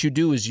that's what you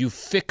do, is you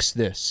fix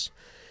this.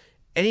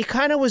 And he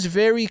kind of was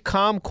very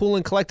calm, cool,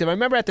 and collective. I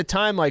remember at the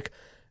time, like,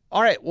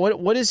 all right,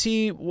 what is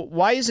he?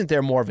 Why isn't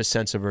there more of a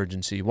sense of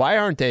urgency? Why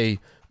aren't they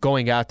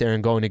going out there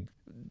and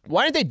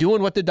why aren't they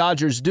doing what the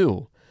Dodgers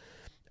do?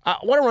 I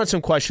want to run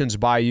some questions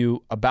by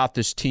you about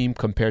this team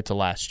compared to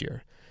last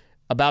year,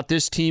 about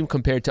this team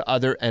compared to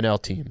other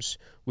NL teams.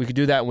 We could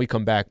do that when we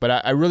come back,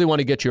 but I really want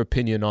to get your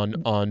opinion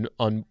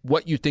on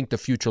what you think the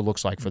future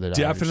looks like for the Dodgers.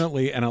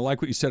 Definitely, and I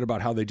like what you said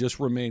about how they just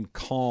remain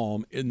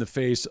calm in the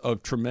face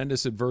of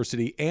tremendous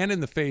adversity and in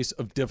the face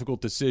of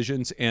difficult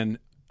decisions. And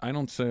I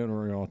don't say it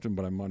very often,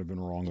 but I might have been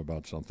wrong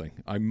about something.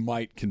 I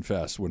might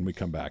confess when we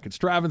come back. It's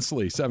Travis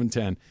Lee,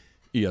 710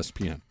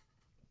 ESPN.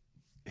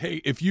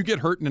 Hey, if you get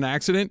hurt in an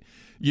accident,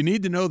 you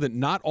need to know that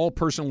not all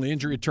personal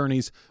injury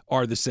attorneys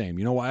are the same.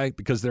 You know why?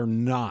 Because they're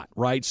not,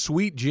 right?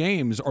 Sweet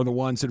James are the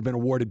ones that have been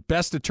awarded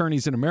best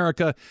attorneys in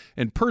America.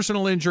 And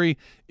personal injury,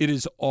 it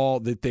is all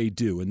that they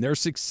do. And their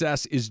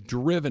success is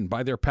driven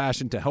by their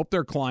passion to help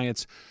their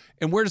clients.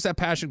 And where does that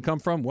passion come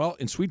from? Well,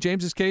 in Sweet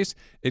James's case,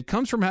 it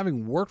comes from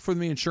having worked for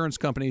the insurance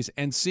companies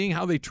and seeing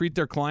how they treat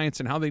their clients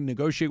and how they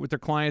negotiate with their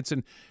clients.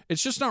 And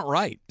it's just not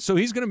right. So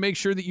he's going to make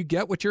sure that you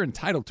get what you're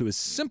entitled to. As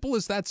simple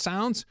as that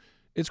sounds,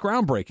 it's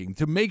groundbreaking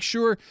to make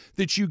sure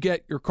that you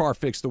get your car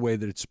fixed the way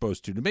that it's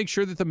supposed to make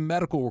sure that the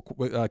medical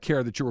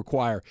care that you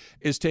require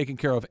is taken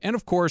care of, and,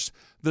 of course,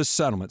 the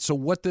settlement. So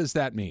what does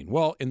that mean?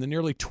 Well, in the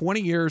nearly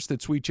 20 years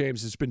that Sweet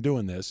James has been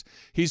doing this,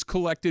 he's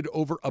collected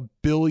over $1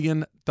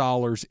 billion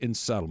in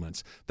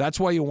settlements. That's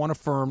why you want a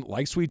firm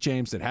like Sweet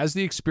James that has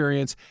the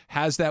experience,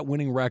 has that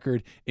winning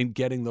record in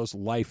getting those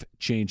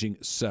life-changing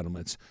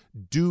settlements.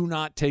 Do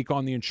not take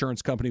on the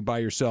insurance company by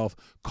yourself.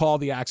 Call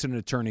the accident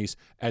attorneys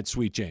at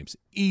Sweet James.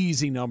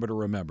 Easy number to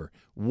remember.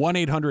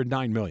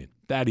 1-800-9-MILLION.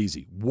 That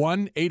easy.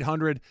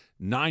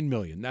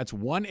 1-800-9-MILLION. That's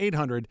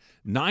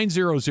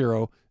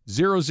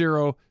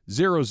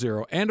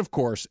 1-800-900-0000. And, of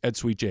course, at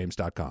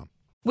sweetjames.com.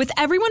 With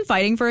everyone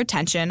fighting for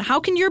attention, how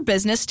can your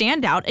business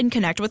stand out and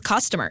connect with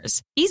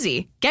customers?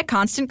 Easy. Get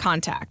Constant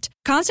Contact.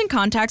 Constant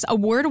Contact's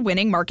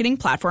award-winning marketing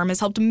platform has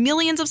helped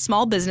millions of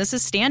small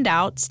businesses stand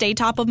out, stay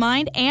top of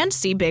mind, and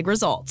see big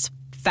results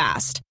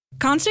fast.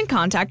 Constant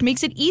Contact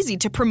makes it easy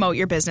to promote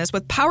your business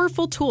with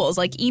powerful tools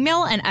like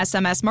email and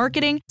SMS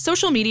marketing,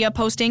 social media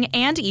posting,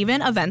 and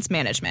even events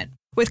management.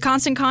 With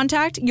Constant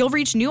Contact, you'll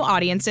reach new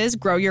audiences,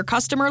 grow your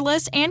customer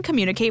list, and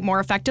communicate more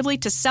effectively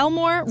to sell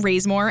more,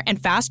 raise more,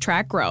 and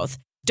fast-track growth.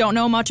 Don't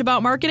know much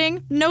about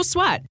marketing? No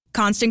sweat.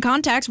 Constant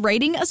Contact's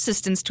writing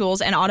assistance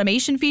tools and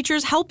automation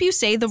features help you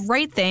say the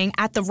right thing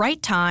at the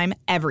right time,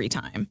 every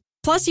time.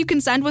 Plus, you can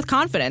send with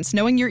confidence,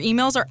 knowing your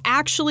emails are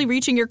actually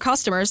reaching your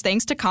customers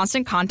thanks to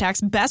Constant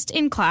Contact's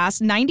best-in-class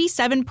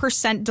 97%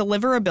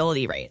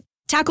 deliverability rate.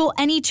 Tackle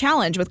any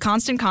challenge with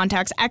Constant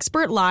Contact's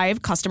expert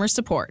live customer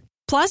support.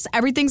 Plus,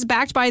 everything's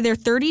backed by their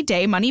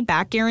 30-day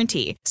money-back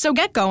guarantee. So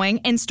get going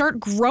and start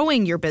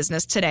growing your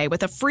business today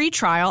with a free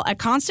trial at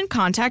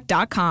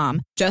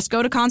ConstantContact.com. Just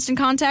go to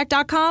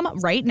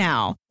ConstantContact.com right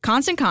now.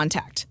 Constant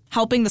Contact,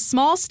 helping the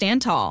small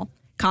stand tall.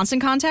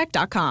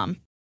 ConstantContact.com.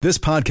 This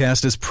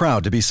podcast is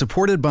proud to be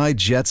supported by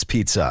Jets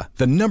Pizza,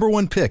 the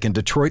 #1 pick in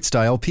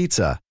Detroit-style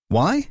pizza.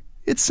 Why?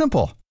 It's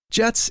simple.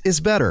 Jets is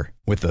better.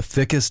 With the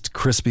thickest,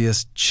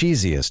 crispiest,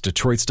 cheesiest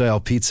Detroit-style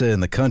pizza in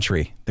the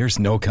country, there's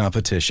no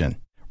competition.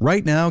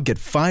 Right now, get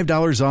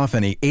 $5 off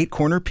any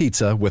 8-corner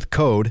pizza with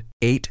code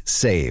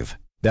 8SAVE.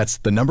 That's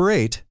the number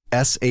 8,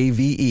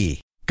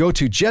 S-A-V-E. Go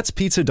to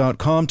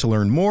jetspizza.com to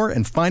learn more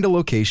and find a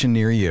location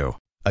near you.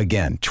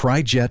 Again,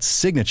 try Jet's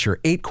signature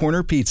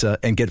 8-corner pizza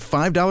and get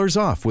 $5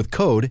 off with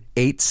code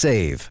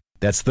 8SAVE.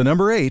 That's the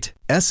number 8,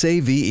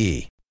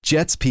 S-A-V-E.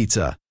 Jet's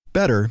Pizza.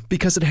 Better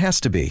because it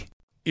has to be.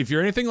 If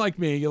you're anything like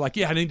me, you're like,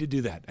 yeah, I need to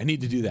do that. I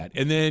need to do that.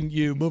 And then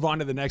you move on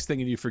to the next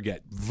thing and you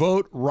forget.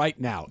 Vote right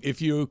now.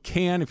 If you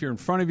can, if you're in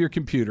front of your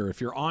computer,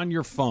 if you're on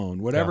your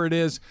phone, whatever it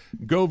is,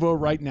 go vote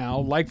right now.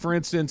 Like, for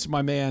instance,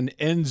 my man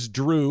Enz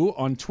Drew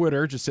on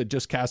Twitter just said,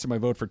 just casted my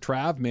vote for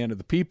Trav, man of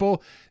the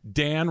people.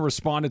 Dan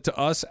responded to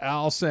us,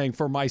 Al, saying,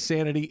 for my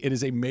sanity, it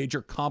is a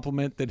major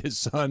compliment that his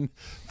son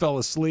fell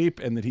asleep,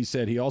 and that he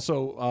said he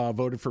also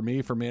voted for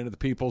me for man of the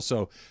people.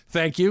 So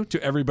thank you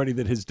to everybody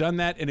that has done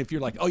that. And if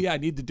you're like, oh, yeah, I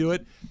need to do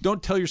it,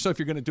 don't tell yourself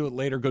you're going to do it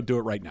later. Go do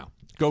it right now.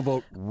 Go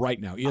vote right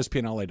now.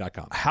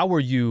 ESPNLA.com. How were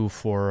you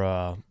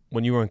for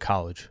when you were in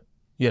college?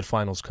 You had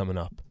finals coming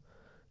up.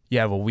 You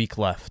have a week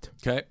left.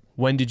 Okay.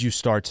 When did you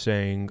start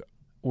saying,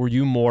 were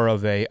you more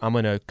of a, I'm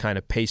going to kind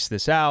of pace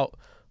this out,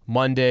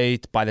 Monday,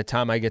 by the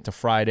time I get to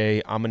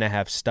Friday, I'm going to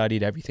have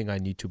studied everything I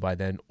need to by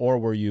then? Or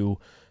were you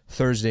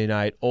Thursday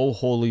night, oh,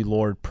 holy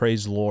Lord,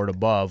 praise the Lord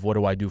above, what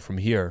do I do from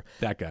here?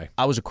 That guy.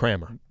 I was a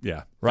crammer.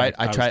 Yeah. Right?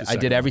 I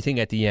did everything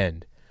at the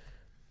end.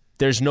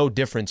 There's no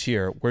difference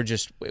here.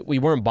 We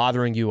weren't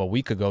bothering you a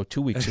week ago,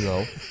 2 weeks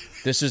ago.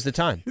 This is the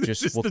time.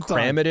 We'll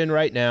cram it in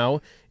right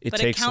now. It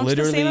takes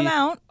literally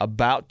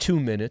about 2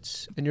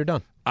 minutes, and you're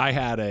done. I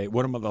had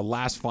one of the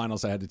last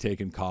finals I had to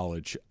take in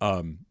college.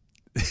 Do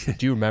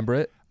you remember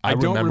it? I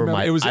don't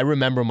remember. I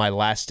remember my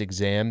last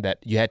exam that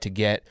you had to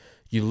get.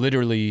 You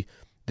literally,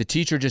 the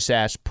teacher just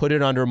asked, put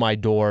it under my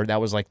door.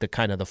 That was like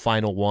the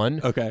final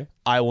one. Okay.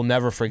 I will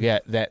never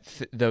forget that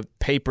the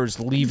papers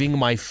leaving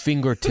my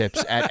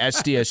fingertips at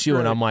SDSU,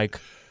 and I'm like,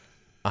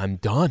 I'm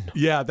done.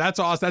 Yeah, that's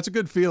awesome. That's a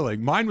good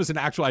feeling. Mine was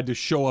I had to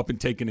show up and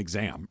take an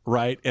exam,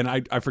 right? And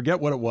I forget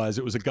what it was.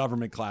 It was a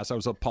government class. I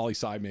was a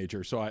poli-sci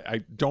major, so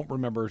I don't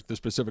remember the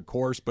specific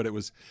course, but it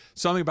was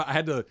something about,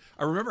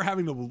 I remember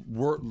having to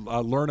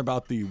learn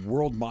about the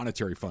World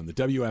Monetary Fund, the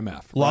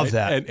WMF. Love right?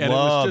 that. And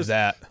Love it was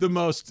just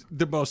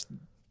the most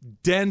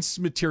dense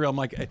material. I'm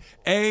like,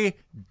 A,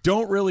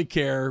 don't really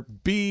care.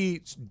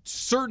 B,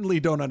 certainly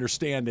don't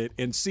understand it.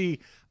 And C,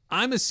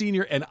 I'm a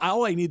senior, and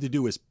all I need to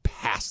do is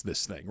pass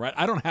this thing, right?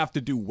 I don't have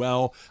to do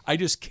well. I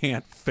just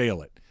can't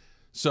fail it.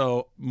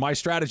 So my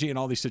strategy in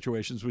all these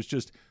situations was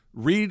just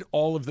read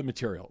all of the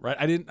material, right?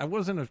 I didn't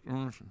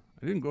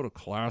go to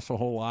class a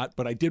whole lot,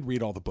 but I did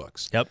read all the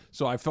books. Yep.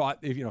 So I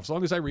thought, as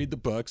long as I read the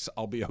books,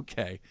 I'll be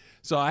okay.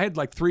 So I had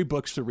like 3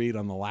 books to read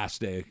on the last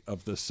day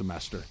of the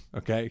semester,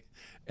 okay?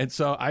 And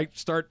so I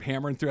start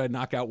hammering through. I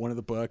knock out one of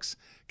the books,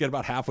 get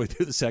about halfway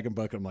through the second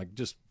book, and I'm like,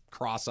 just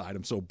cross-eyed.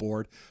 I'm so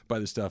bored by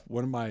this stuff.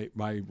 One of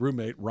my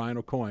roommate, Ryan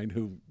O'Coin,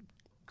 who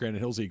Granite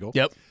Hills Eagle,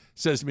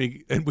 says to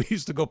me, and we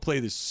used to go play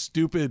this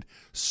stupid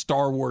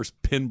Star Wars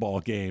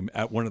pinball game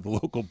at one of the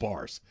local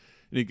bars.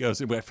 And he goes,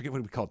 I forget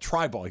what we call it,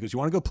 Tri-Ball. He goes, you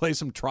want to go play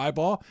some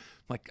Tri-Ball?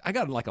 I'm like, I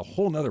got like a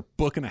whole nother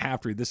book and a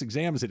half to read. This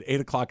exam is at 8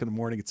 o'clock in the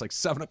morning. It's like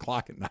 7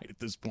 o'clock at night at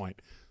this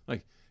point.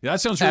 Like, yeah, that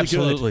sounds really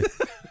Absolutely.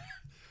 good.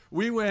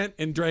 We went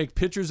and drank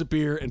pitchers of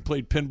beer and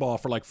played pinball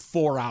for like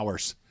 4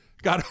 hours.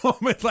 Got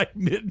home at like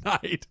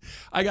midnight.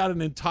 I got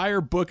an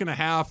entire book and a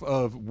half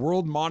of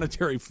World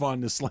Monetary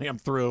Fund to slam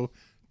through.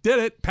 Did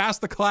it.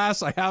 Passed the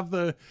class. I have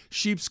the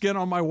sheepskin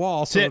on my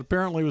wall. So it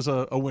apparently was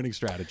a winning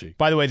strategy.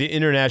 By the way, the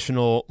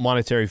International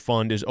Monetary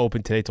Fund is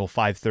open today till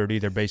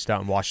 5:30. They're based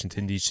out in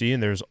Washington, D.C.,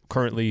 and there's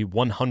currently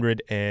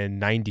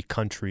 190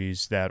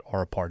 countries that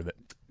are a part of it.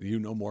 You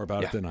know more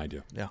about it than I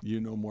do. Yeah. You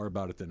know more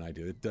about it than I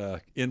do.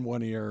 It in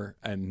one ear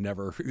and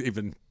never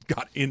even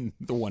got in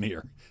the one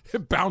ear.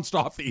 It bounced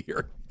off the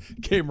ear,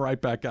 came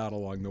right back out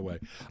along the way.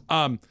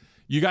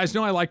 You guys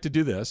know I like to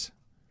do this.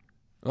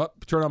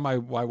 Turn on my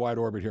wide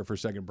orbit here for a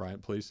second,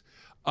 Bryant, please.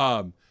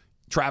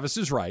 Travis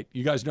is right.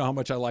 You guys know how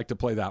much I like to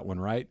play that one,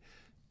 right?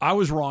 I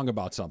was wrong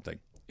about something.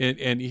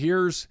 And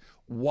here's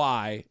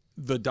why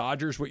the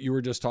Dodgers, what you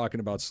were just talking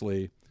about,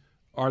 Slee,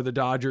 are the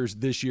Dodgers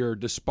this year,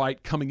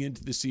 despite coming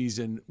into the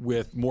season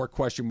with more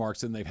question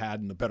marks than they've had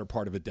in the better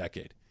part of a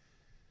decade.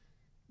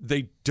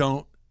 They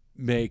don't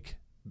make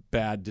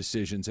bad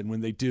decisions, and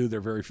when they do,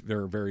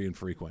 they're very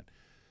infrequent.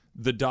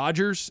 The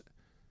Dodgers,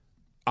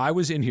 I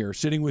was in here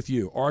sitting with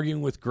you,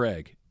 arguing with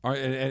Greg,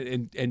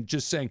 and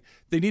just saying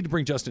they need to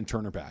bring Justin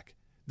Turner back.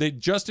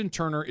 Justin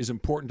Turner is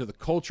important to the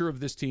culture of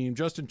this team.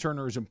 Justin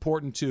Turner is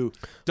important to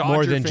Dodger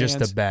more than fans.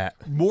 just a bat.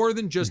 More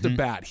than just a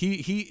bat.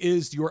 He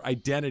is your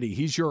identity.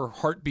 He's your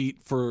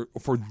heartbeat for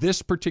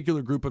this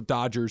particular group of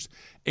Dodgers.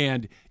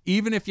 And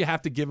even if you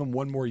have to give him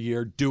one more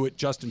year, do it.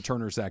 Justin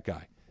Turner's that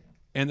guy.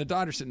 And the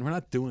Dodgers said, we're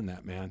not doing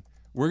that, man.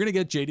 We're going to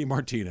get J.D.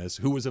 Martinez,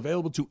 who was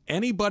available to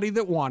anybody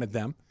that wanted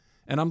them.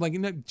 And I'm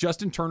like,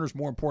 Justin Turner's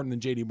more important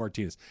than J.D.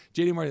 Martinez.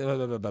 J.D.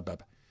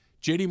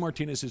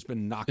 Martinez has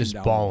been knocking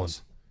down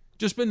balls.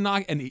 Just been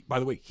knocking. And by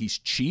the way, he's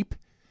cheap.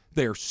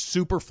 They're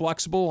super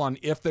flexible on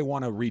if they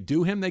want to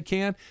redo him, they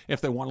can.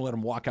 If they want to let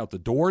him walk out the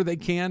door, they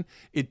can.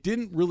 It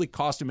didn't really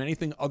cost him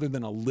anything other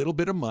than a little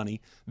bit of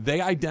money.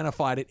 They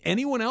identified it.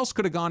 Anyone else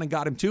could have gone and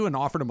got him too and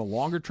offered him a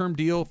longer-term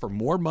deal for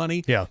more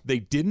money. Yeah. They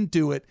didn't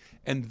do it.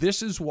 And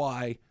this is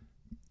why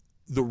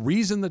the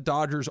reason the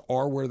Dodgers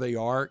are where they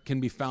are can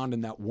be found in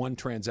that one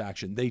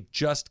transaction. They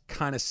just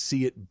kind of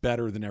see it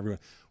better than everyone.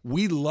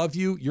 We love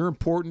you. You're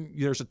important.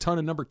 There's a ton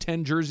of number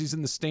 10 jerseys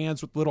in the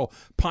stands with little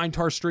pine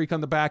tar streak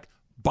on the back.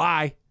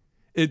 Bye.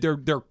 They're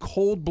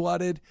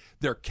cold-blooded.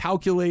 They're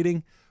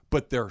calculating,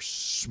 but they're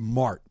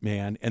smart,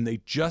 man, and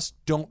they just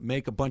don't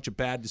make a bunch of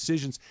bad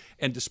decisions.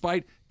 And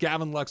despite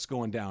Gavin Lux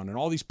going down and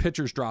all these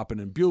pitchers dropping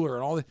and Buehler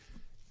and all that,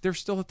 they're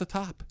still at the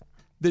top.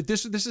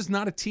 This is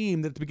not a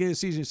team that at the beginning of the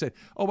season you said,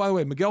 oh, by the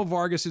way, Miguel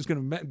Vargas is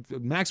going to,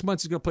 Max Muncy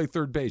is going to play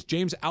third base.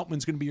 James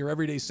Outman's going to be your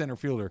everyday center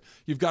fielder.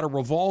 You've got a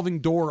revolving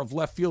door of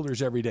left fielders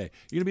every day.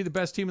 You're going to be the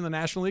best team in the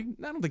National League?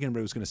 I don't think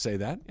anybody was going to say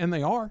that, and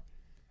they are.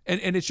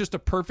 And it's just a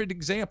perfect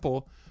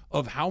example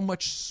of how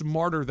much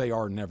smarter they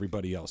are than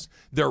everybody else.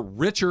 They're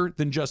richer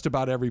than just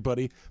about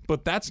everybody,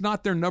 but that's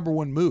not their number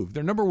one move.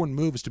 Their number one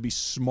move is to be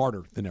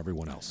smarter than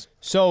everyone else.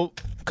 So,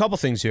 a couple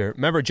things here.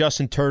 Remember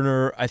Justin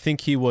Turner? I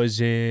think he was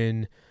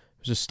in.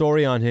 There's a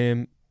story on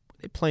him.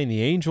 They playing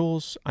the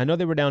Angels. I know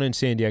they were down in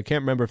San Diego. I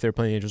can't remember if they were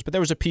playing the Angels, but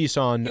there was a piece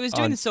on. He was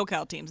doing the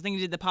SoCal teams. I think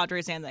he did the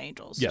Padres and the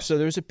Angels. Yeah. So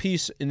there was a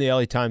piece in the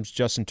LA Times.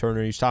 Justin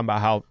Turner. He was talking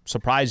about how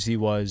surprised he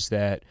was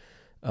that.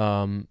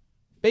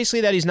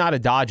 Basically that he's not a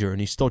Dodger and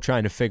he's still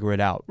trying to figure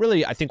it out.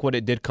 Really, I think what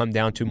it did come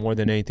down to more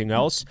than anything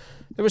else,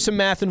 there was some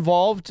math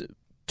involved.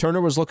 Turner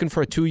was looking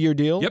for a 2-year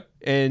deal. Yep.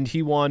 And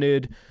he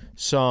wanted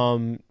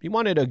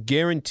a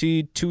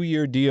guaranteed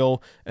 2-year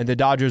deal, and the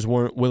Dodgers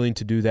weren't willing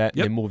to do that,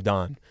 and they moved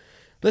on.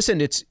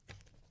 Listen, it's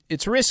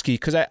risky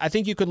because I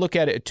think you could look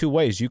at it two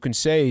ways. You can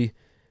say,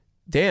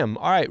 damn,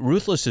 all right,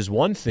 ruthless is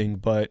one thing,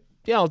 but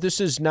this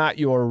is not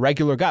your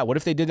regular guy. What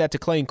if they did that to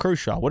Clayton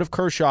Kershaw? What if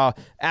Kershaw,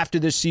 after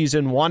this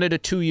season, wanted a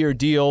 2-year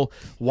deal,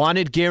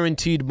 wanted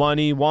guaranteed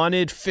money,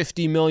 wanted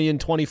 $50 million,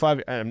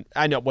 $25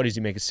 I know, what is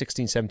he making,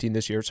 16, 17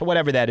 this year? So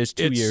whatever that is,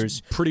 2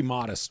 years. Pretty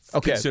modest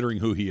considering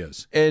who he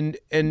is.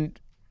 And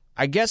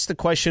I guess the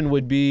question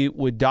would be,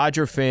 would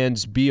Dodger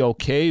fans be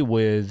okay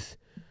with,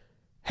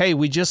 hey,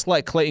 we just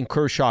let Clayton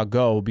Kershaw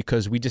go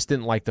because we just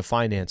didn't like the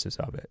finances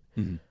of it?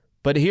 Mm-hmm.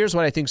 But here's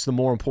what I think is the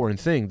more important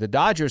thing. The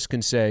Dodgers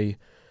can say,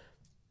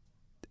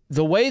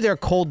 the way they're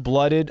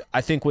cold-blooded,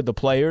 I think, with the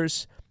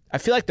players, I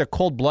feel like they're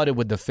cold-blooded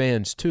with the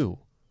fans, too.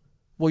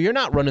 Well, you're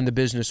not running the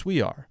business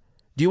we are.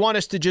 Do you want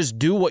us to just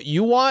do what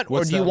you want,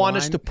 or do you want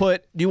us to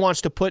put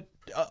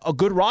a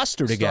good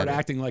roster together? Start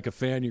acting like a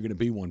fan, you're going to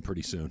be one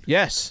pretty soon.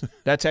 Yes.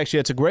 That's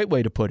a great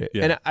way to put it.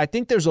 Yeah. And I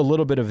think there's a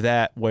little bit of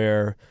that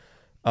where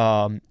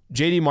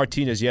J.D.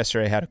 Martinez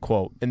yesterday had a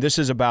quote, and this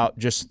is about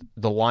just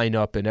the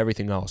lineup and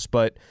everything else,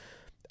 but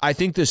I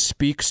think this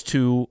speaks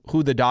to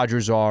who the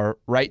Dodgers are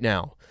right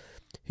now.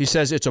 He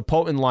says it's a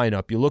potent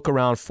lineup. You look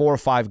around, 4 or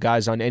 5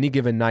 guys on any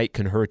given night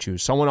can hurt you.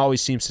 Someone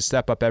always seems to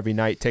step up every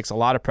night, takes a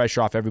lot of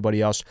pressure off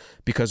everybody else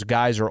because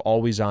guys are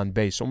always on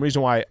base. So the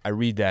reason why I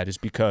read that is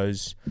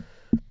because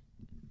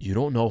you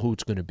don't know who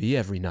it's going to be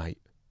every night.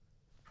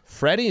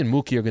 Freddie and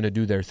Mookie are going to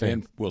do their thing.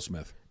 And Will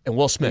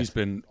Smith. He's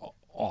been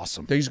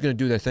awesome. He's going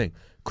to do their thing.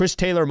 Chris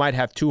Taylor might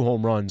have 2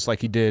 home runs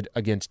like he did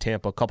against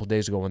Tampa a couple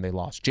days ago when they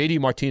lost. J.D.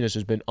 Martinez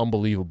has been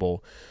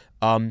unbelievable.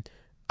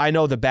 I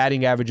know the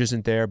batting average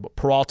isn't there, but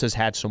Peralta's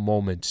had some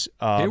moments.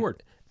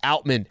 Hayward.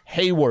 Outman,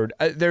 Hayward.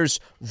 There's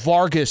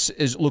Vargas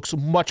looks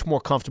much more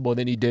comfortable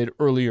than he did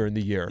earlier in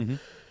the year. Mm-hmm.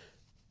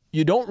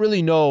 You don't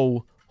really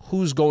know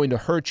who's going to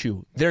hurt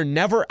you. They're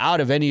never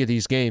out of any of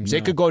these games. No.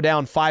 They could go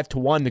down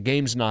 5-1. The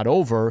game's not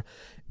over.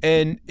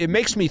 And it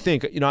makes me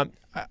think,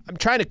 I'm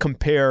trying to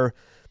compare.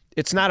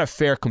 It's not a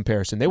fair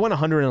comparison. They won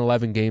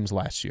 111 games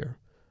last year.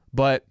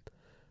 But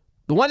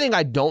the one thing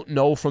I don't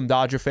know from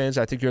Dodger fans,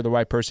 I think you're the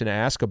right person to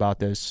ask about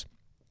this,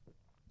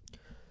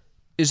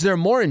 is there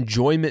more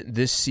enjoyment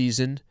this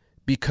season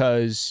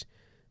because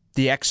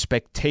the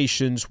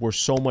expectations were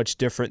so much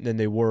different than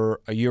they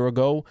were a year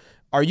ago?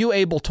 Are you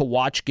able to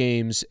watch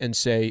games and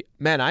say,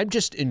 man, I'm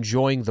just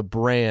enjoying the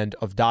brand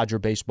of Dodger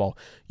baseball?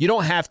 You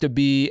don't have to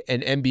be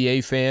an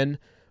NBA fan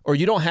or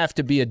you don't have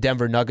to be a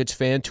Denver Nuggets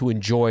fan to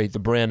enjoy the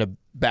brand of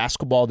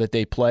basketball that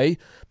they play,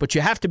 but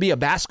you have to be a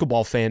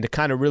basketball fan to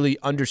kind of really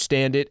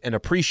understand it and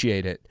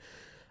appreciate it.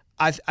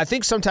 I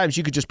think sometimes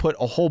you could just put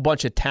a whole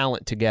bunch of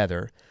talent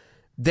together.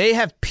 They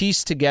have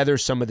pieced together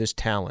some of this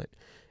talent,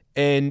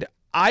 and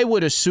I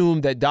would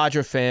assume that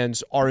Dodger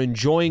fans are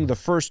enjoying the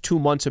first 2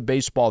 months of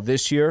baseball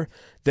this year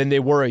than they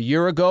were a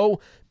year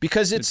ago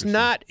because it's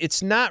not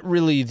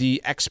really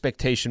the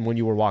expectation when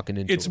you were walking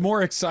into it. It's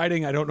more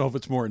exciting. I don't know if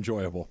it's more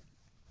enjoyable.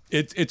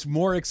 It's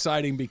more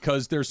exciting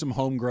because there's some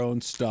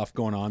homegrown stuff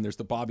going on. There's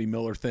the Bobby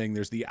Miller thing.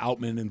 There's the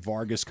Outman and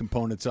Vargas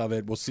components of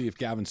it. We'll see if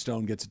Gavin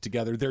Stone gets it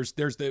together. There's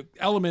the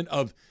element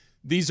of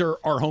these are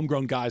our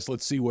homegrown guys.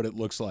 Let's see what it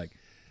looks like.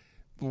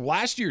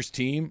 Last year's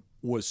team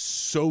was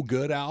so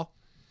good, Al,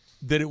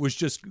 that it was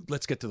just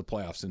let's get to the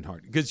playoffs in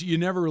hard because you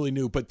never really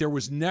knew. But there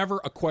was never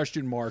a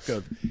question mark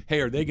of, hey,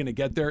 are they going to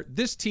get there?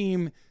 This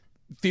team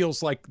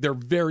feels like they're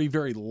very,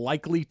 very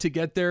likely to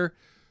get there.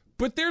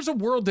 But there's a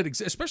world that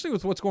exists, especially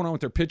with what's going on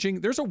with their pitching.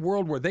 There's a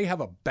world where they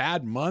have a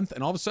bad month,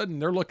 and all of a sudden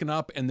they're looking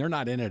up and they're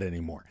not in it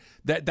anymore.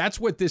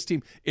 That's what this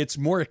team. It's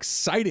more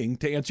exciting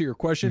to answer your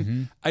question.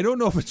 Mm-hmm. I don't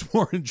know if it's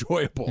more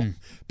enjoyable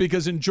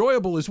because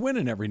enjoyable is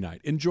winning every night.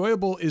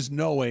 Enjoyable is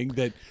knowing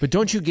that. But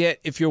don't you get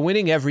if you're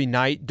winning every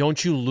night?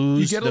 Don't you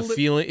lose the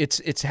feeling?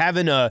 It's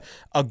having a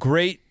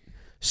great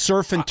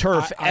surf and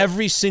turf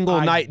every single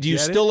night. Do you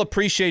still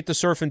appreciate the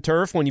surf and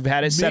turf when you've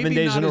had it 7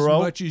 days in a row? Maybe not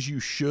as much as you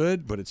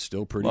should, but it's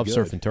still pretty good. Love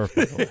surf and turf.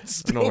 I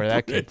don't know where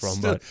that came from,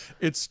 but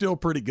it's still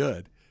pretty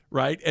good,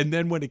 right? And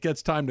then when it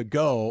gets time to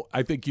go,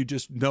 I think you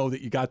just know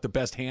that you got the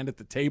best hand at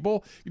the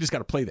table. You just got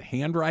to play the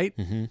hand right.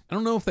 I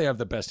don't know if they have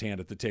the best hand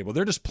at the table.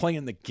 They're just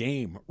playing the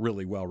game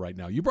really well right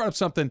now. You brought up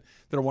something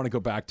that I want to go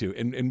back to,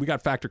 and we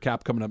got Factor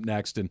Cap coming up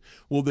next, and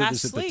we'll do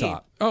this at the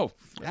top. Oh,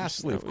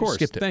 Ashley, of course.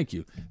 Thank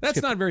you.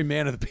 That's not very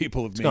man of the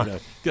people of me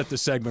to get the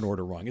segment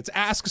order wrong. It's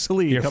Ask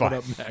Slee coming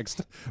up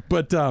next.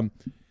 But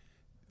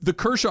the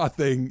Kershaw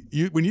thing,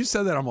 when you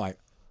said that, I'm like,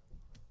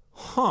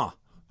 huh.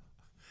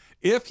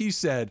 If he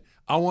said,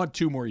 I want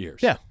 2 more years.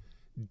 Yeah.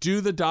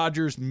 Do the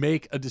Dodgers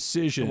make a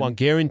decision? I want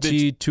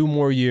guaranteed 2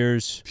 more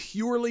years.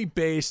 Purely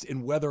based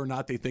in whether or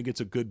not they think it's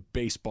a good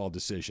baseball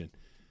decision.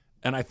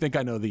 And I think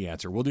I know the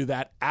answer. We'll do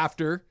that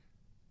after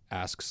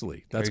Ask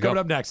Slee. That's coming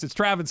up next. It's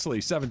Travis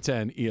Slee,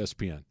 710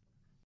 ESPN.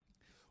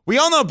 We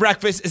all know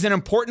breakfast is an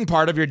important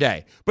part of your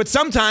day. But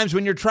sometimes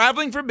when you're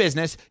traveling for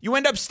business, you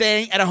end up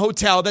staying at a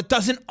hotel that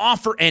doesn't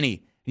offer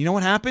any. You know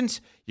what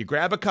happens? You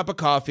grab a cup of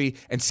coffee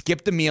and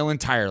skip the meal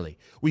entirely.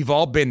 We've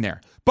all been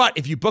there. But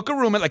if you book a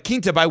room at La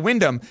Quinta by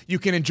Wyndham, you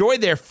can enjoy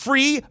their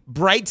free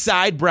Bright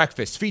Side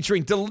breakfast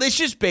featuring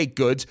delicious baked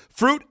goods,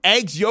 fruit,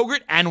 eggs,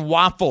 yogurt, and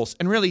waffles.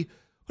 And really,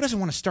 who doesn't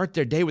want to start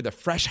their day with a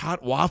fresh,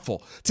 hot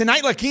waffle?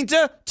 Tonight, La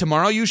Quinta,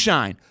 tomorrow you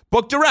shine.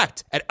 Book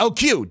direct at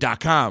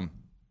lq.com.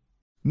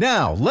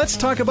 Now, let's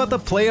talk about the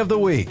play of the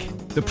week.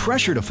 The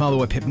pressure to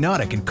follow up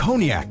Hypnotic and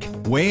Cognac,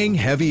 weighing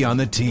heavy on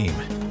the team.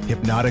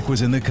 Hypnotic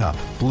was in the cup,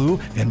 blue,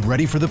 and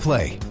ready for the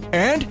play.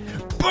 And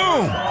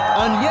boom!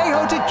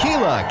 Añejo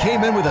Tequila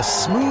came in with a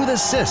smooth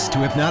assist to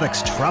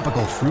Hypnotic's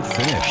tropical fruit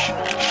finish.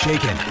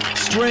 Shaken,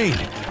 strained,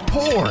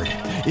 poured.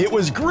 It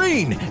was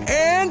green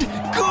and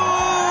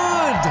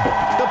good!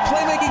 The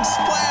playmaking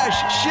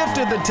splash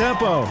shifted the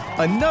tempo.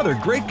 Another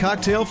great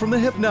cocktail from the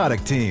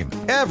Hypnotic team.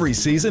 Every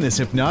season is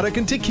Hypnotic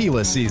and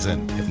Tequila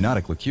season.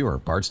 Hypnotic Liqueur,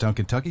 Bardstown,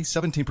 Kentucky,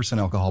 17%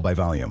 alcohol by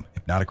volume.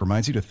 Hypnotic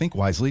reminds you to think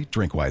wisely,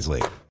 drink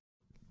wisely.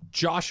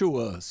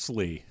 Joshua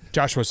Slee.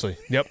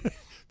 Yep.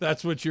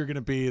 That's what you're going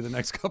to be the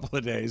next couple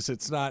of days.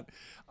 It's not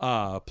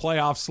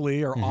playoff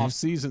Slee or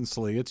off-season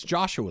Slee. It's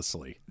Joshua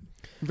Slee.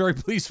 I'm very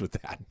pleased with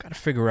that. Got to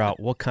figure out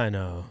what kind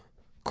of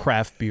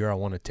craft beer I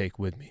want to take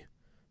with me.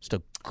 Just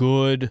a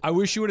good. I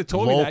wish you would have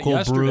told me that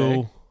yesterday.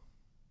 Brew.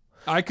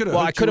 I could have.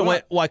 Well, I could have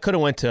went. Well, I could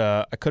have went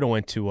to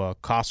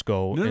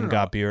Costco and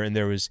got beer, and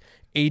there was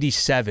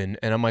 87,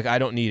 and I'm like, I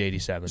don't need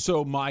 87.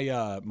 So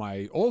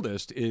my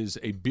oldest is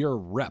a beer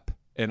rep.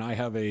 And I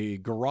have a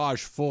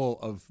garage full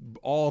of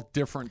all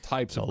different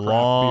types of craft beer.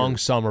 Long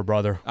summer,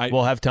 brother.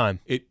 We'll have time.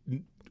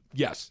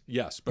 Yes.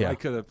 But I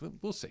could have.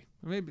 We'll see.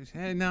 Maybe.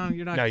 Hey, no,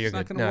 you're not. No, you're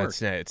not good. going to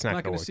work. It's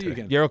not going to see you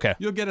again. You're okay.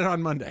 You'll get it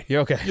on Monday.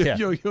 You're okay.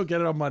 You'll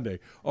get it on Monday.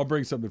 I'll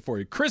bring something for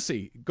you.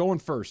 Chrissy, going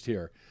first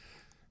here.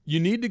 You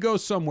need to go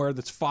somewhere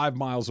that's 5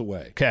 miles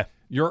away. Okay.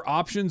 Your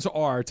options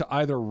are to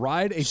either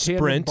ride a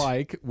tandem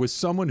bike with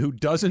someone who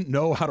doesn't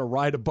know how to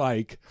ride a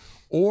bike,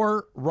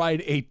 or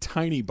ride a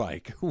tiny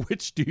bike.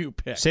 Which do you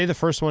pick? Say the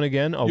first one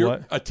again.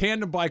 What? A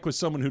tandem bike with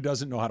someone who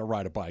doesn't know how to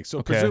ride a bike.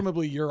 So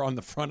presumably you're on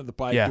the front of the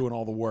bike doing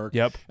all the work,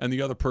 and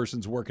the other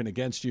person's working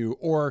against you,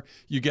 or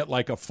you get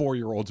like a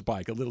 4-year-old's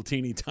bike, a little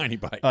teeny tiny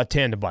bike. A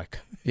tandem bike.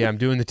 Yeah, I'm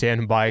doing the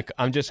tandem bike.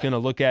 I'm just going to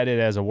look at it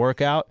as a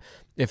workout.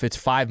 If it's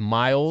 5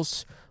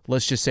 miles,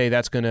 let's just say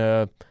that's going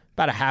to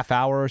about a half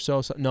hour or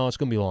so. No, it's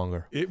going to be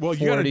longer. You got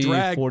to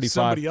drag 45.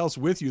 Somebody else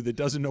with you that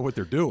doesn't know what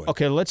they're doing.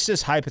 Okay, let's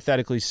just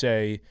hypothetically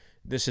say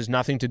this has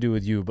nothing to do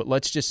with you, but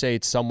let's just say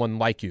it's someone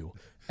like you.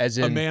 As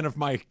in, a man of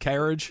my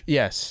carriage?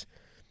 Yes.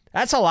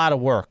 That's a lot of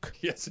work.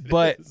 Yes, it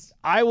but is.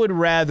 I would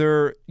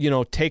rather,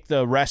 take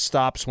the rest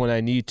stops when I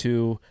need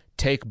to,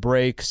 take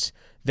breaks,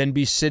 than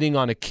be sitting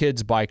on a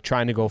kid's bike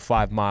trying to go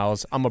 5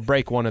 miles. I'm going to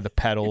break one of the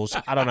pedals.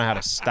 I don't know how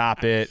to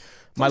stop it.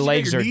 My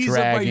legs are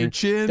dragging.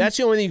 That's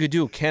the only thing you could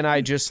do. Can I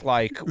just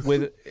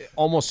with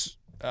almost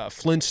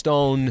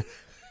Flintstone?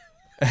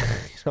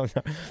 Do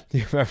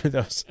you remember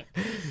those?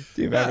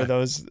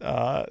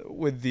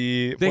 With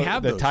the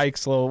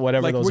Tykes,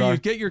 whatever those are? Where you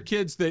get your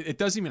kids that it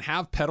doesn't even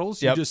have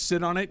pedals. You just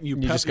sit on it and you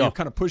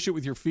kind of push it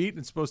with your feet. And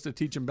it's supposed to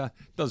teach them back.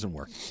 Doesn't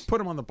work. Put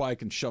them on the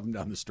bike and shove them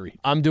down the street.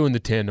 I'm doing the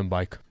tandem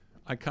bike.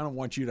 I kind of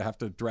want you to have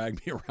to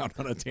drag me around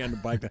on a tandem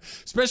bike,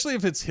 especially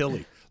if it's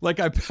hilly. Like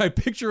I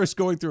picture us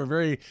going through a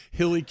very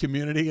hilly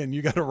community, and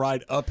you got to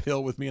ride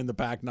uphill with me in the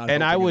back.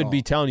 And I would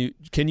be telling you,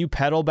 can you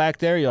pedal back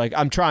there? You're like,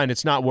 I'm trying.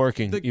 It's not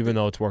working, even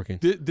though it's working.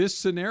 This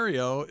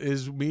scenario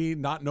is me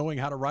not knowing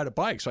how to ride a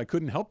bike, so I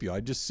couldn't help you.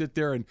 I'd just sit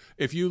there, and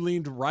if you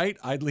leaned right,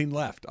 I'd lean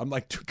left. I'm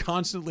like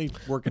constantly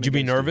working. Would you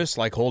be nervous,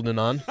 like holding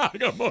on? I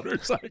got a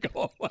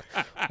motorcycle.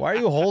 Why are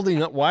you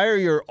holding up? Why are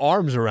your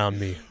arms around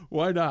me?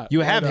 Why not?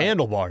 You have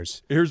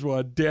handlebars. Here's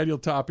one. Daniel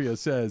Tapia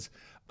says,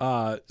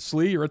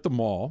 Slee, you're at the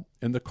mall,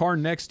 and the car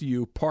next to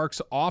you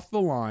parks off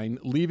the line,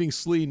 leaving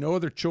Slee no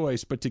other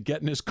choice but to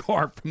get in his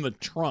car from the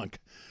trunk.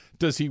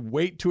 Does he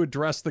wait to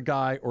address the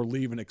guy or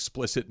leave an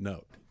explicit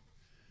note?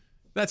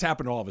 That's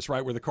happened to all of us,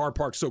 right? Where the car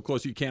parks so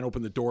close you can't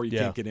open the door, you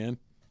can't get in.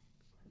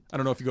 I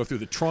don't know if you go through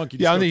the trunk. I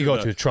think you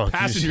go through the trunk.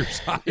 Passenger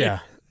side. Yeah.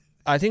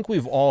 I think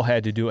we've all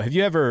had to do it. Have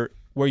you ever,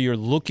 where you're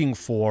looking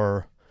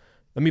for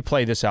Let me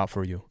play this out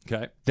for you.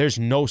 Okay. There's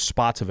no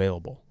spots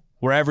available.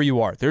 Wherever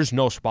you are, there's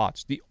no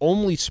spots. The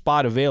only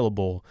spot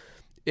available,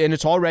 and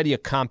it's already a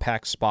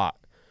compact spot,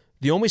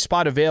 the only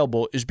spot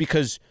available is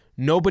because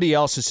nobody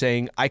else is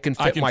saying, I can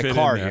fit my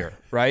car here,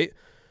 right?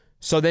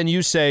 So then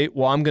you say,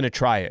 well, I'm going to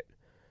try it.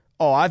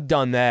 Oh, I've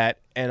done that,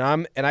 and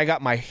I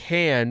got my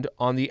hand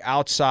on the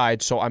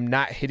outside so I'm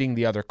not hitting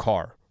the other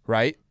car,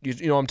 right? You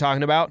know what I'm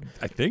talking about?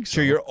 I think so.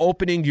 So you're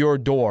opening your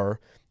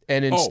door,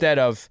 and instead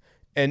of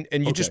and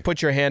you just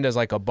put your hand as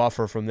like a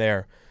buffer from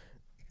there.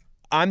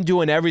 I'm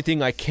doing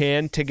everything I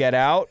can to get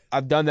out.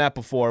 I've done that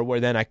before where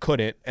then I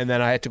couldn't, and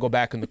then I had to go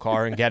back in the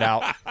car and get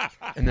out,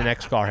 and the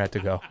next car had to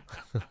go.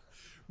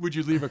 Would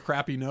you leave a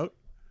crappy note?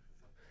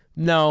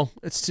 No,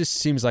 it just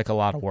seems like a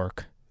lot of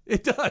work.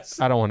 It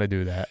does. I don't want to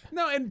do that.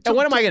 No, and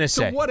what am I going to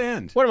say? To what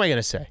end? What am I going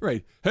to say?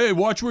 Right. Hey,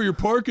 watch where you're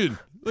parking.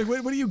 Like,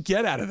 what do you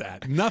get out of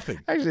that? Nothing.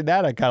 Actually,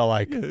 that I kind of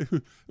like.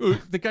 Yeah.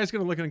 The guy's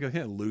going to look and go,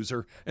 hey,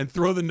 loser, and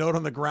throw the note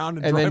on the ground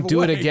and drive then do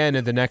away. it again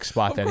at the next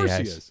spot that he has. Of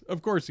course he is.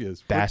 Of course he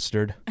is.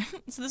 Bastard.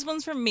 So this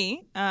one's from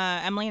me,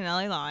 Emily and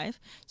LA Live.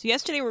 So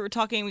yesterday we were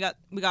talking.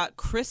 We got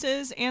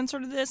Chris's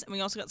answer to this, and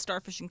we also got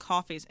Starfish and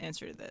Coffee's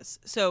answer to this.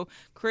 So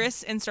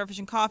Chris and Starfish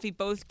and Coffee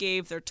both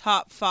gave their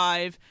top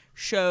 5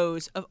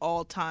 shows of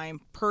all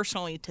time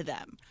personally to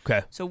them.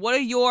 Okay. So what are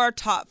your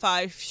top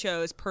 5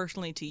 shows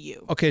personally to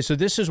you? Okay, so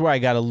this is where I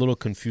got a little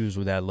confused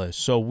with that list.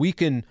 So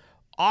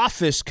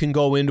Office can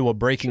go into a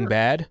Breaking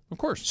Bad. Of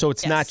course. So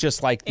it's not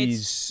just like It's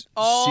these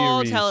all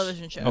series.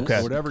 television shows.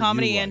 Okay. Whatever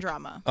comedy you like. and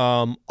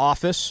drama.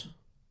 Office,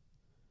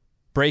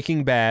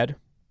 Breaking Bad,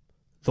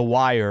 The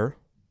Wire.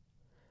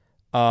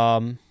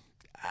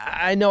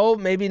 I know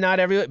maybe not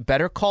every.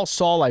 Better Call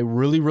Saul I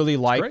really, really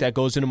like. That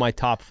goes into my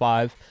top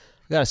 5.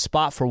 I got a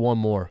spot for one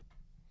more.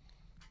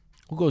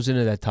 Who goes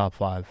into that top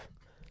 5?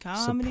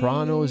 Comedy,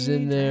 Sopranos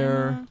in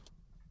there. drama.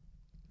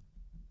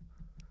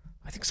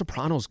 I think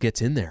Sopranos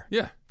gets in there.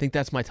 Yeah. I think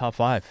that's my top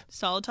 5.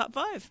 Solid top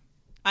 5.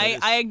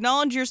 I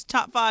acknowledge your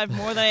top 5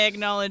 more than I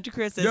acknowledge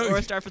Chris's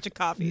or Starfish and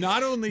Coffee's.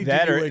 Not only do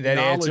That you or that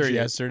acknowledge answer it,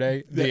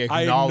 yesterday.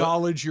 I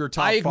acknowledge your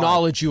top 5. I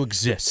acknowledge you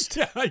exist.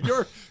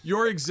 Yeah,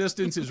 your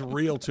existence is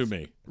real to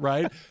me,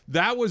 right?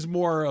 That was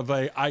more of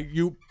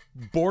you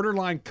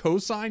borderline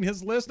co-sign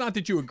his list. Not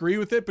that you agree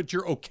with it, but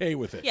you're okay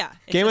with it. Yeah.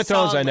 it's Game a of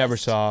Thrones I solid never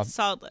list. saw.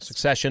 Solid list.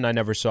 Succession I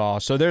never saw.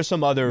 So there's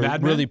some other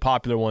Mad Men? really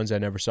popular ones I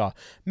never saw.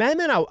 Mad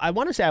Men, I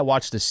want to say I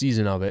watched a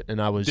season of it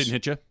and I was... Didn't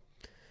hit you?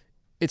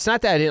 It's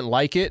not that I didn't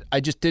like it.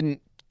 I just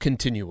didn't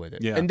continue with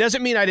it. Yeah. And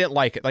doesn't mean I didn't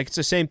like it. Like it's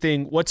the same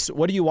thing. What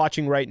are you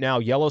watching right now?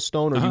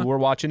 Yellowstone, or you were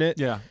watching it?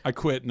 Yeah, I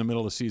quit in the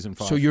middle of season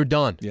 5. So you're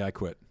done. Yeah, I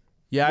quit.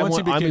 Yeah, Once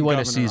he I became went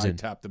governor, a season. I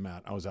tapped the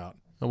mat. I was out.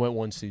 I went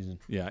one season.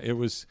 Yeah, it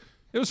was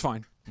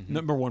fine.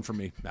 Number 1 for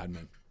me, Mad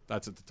Men.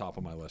 That's at the top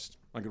of my list.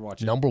 I could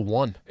watch it. Number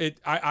 1.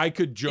 I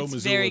could Joe It's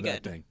Missoula very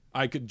that good. thing.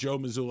 I could Joe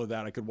Missoula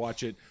that. I could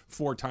watch it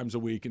 4 times a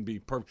week and be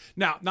perfect.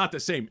 Now, not the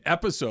same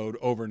episode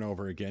over and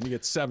over again. You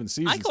get 7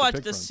 seasons. I could watch to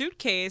pick The from.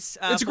 Suitcase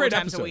It's a 4 great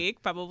times episode. a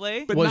week,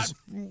 probably. But not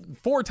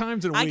 4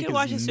 times in a I week. could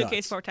watch The is Suitcase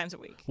nuts. 4 times a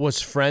week.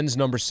 Was Friends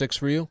number 6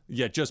 for you?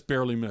 Yeah, just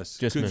barely miss.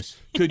 Just miss.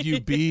 Could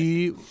you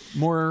be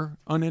more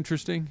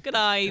uninteresting? Could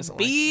I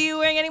be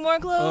wearing any more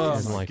clothes?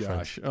 Doesn't like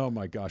Gosh, oh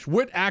my gosh!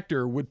 What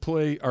actor would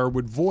play or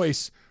would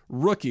voice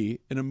Rookie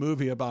in a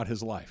movie about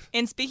his life?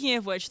 And speaking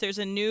of which, there's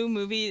a new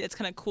movie that's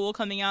kind of cool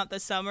coming out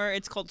this summer.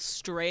 It's called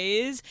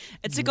Strays.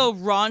 It's like a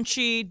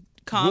raunchy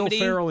comedy.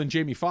 Will Ferrell and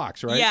Jamie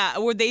Foxx, right? Yeah,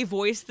 where they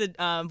voice the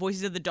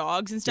voices of the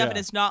dogs and stuff, and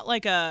Yeah. it's not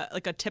like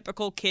a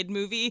typical kid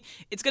movie.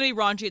 It's gonna be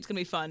raunchy. It's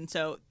gonna be fun.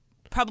 So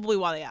probably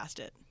why they asked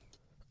it.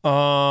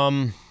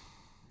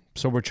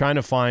 So we're trying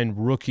to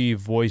find Rookie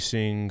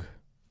voicing.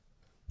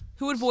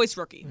 Who would voice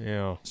Rookie?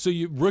 Yeah. So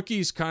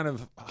Rookie's kind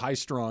of high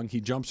strung.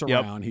 He jumps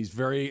around. He's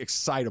very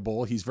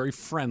excitable. He's very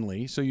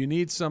friendly. So you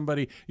need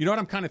somebody. You know what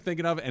I'm kind of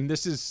thinking of, and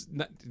this is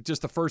not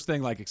just the first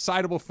thing, like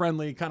excitable,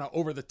 friendly, kind of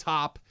over the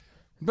top,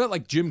 but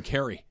like Jim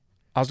Carrey.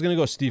 I was gonna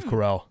go Steve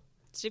Carell.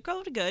 Steve Carell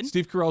would be good.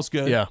 Steve Carell's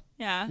good. Yeah.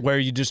 Yeah. Where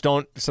you just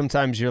don't.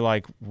 Sometimes you're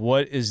like,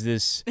 what is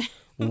this?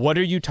 What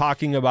are you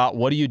talking about?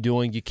 What are you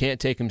doing? You can't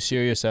take him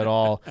serious at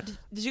all.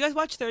 Did you guys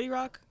watch 30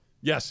 Rock?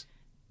 Yes.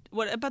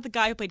 What about the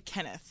guy who played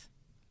Kenneth?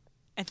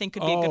 I think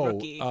could be a good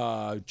rookie.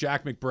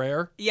 Jack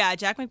McBrayer. Yeah,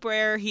 Jack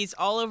McBrayer. He's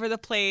all over the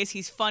place.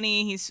 He's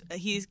funny.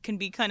 He can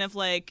be kind of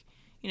like,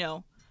 a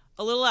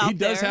little out there. He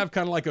does have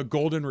kind of like a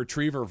golden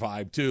retriever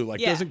vibe too. Like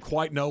Yeah. doesn't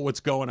quite know what's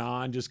going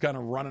on, just kind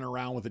of running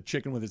around with a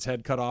chicken with its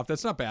head cut off.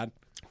 That's not bad.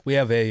 We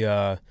have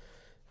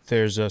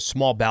there's a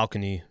small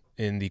balcony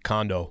in the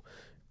condo,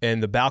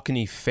 and the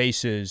balcony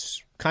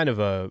faces kind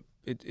of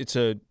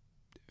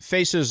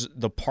faces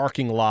the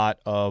parking lot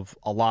of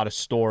a lot of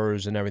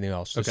stores and everything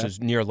else. This is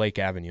near Lake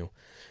Avenue.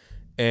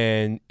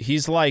 And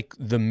he's like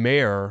the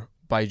mayor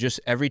by just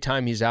every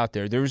time he's out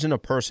there. There isn't a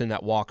person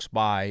that walks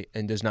by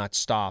and does not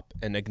stop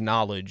and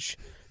acknowledge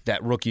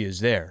that Rookie is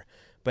there.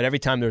 But every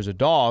time there's a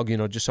dog,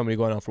 just somebody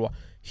going out for a walk,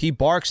 he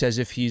barks as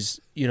if he's,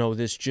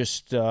 this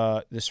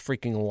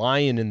freaking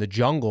lion in the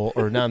jungle,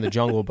 or not in the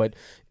jungle, but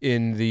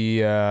in the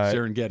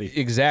Serengeti.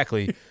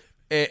 Exactly.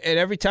 And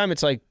every time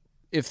it's like,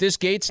 if this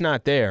gate's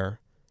not there,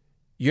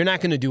 you're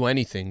not going to do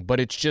anything, but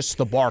it's just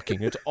the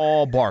barking. It's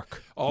all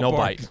bark. No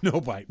bite.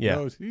 No bite. Yeah.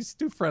 No, he's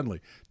too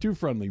friendly. Too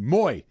friendly.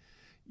 Moy,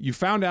 you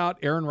found out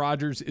Aaron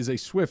Rodgers is a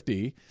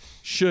Swiftie.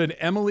 Should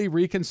Emily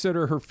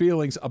reconsider her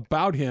feelings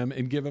about him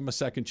and give him a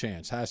second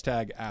chance?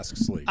 Hashtag Ask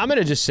Slee. I'm going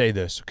to just say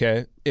this,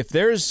 okay? If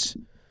there's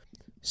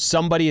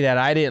somebody that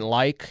I didn't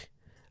like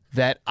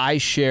that I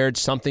shared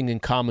something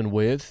in common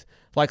with,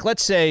 like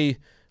let's say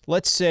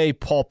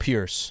Paul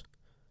Pierce.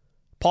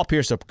 Paul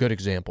Pierce is a good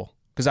example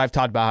because I've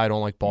talked about how I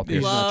don't like Paul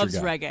Pierce. Loves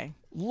reggae.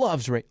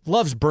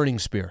 Loves Burning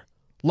Spear.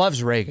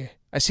 Loves reggae.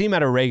 I see him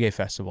at a reggae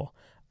festival.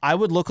 I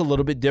would look a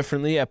little bit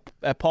differently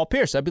at Paul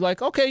Pierce. I'd be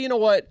like, okay, you know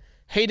what?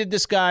 Hated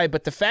this guy,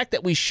 but the fact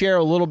that we share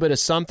a little bit of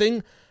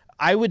something,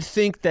 I would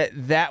think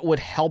that would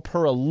help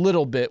her a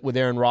little bit with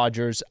Aaron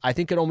Rodgers. I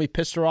think it only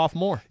pissed her off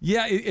more.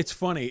 Yeah, it's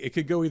funny. It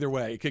could go either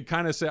way. It could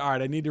kind of say, all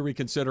right, I need to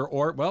reconsider,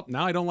 or, well,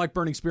 now I don't like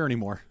Burning Spear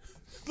anymore.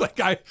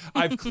 Like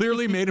I've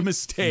clearly made a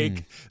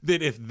mistake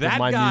that if that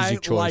guy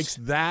likes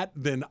that,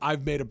 then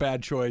I've made a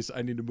bad choice.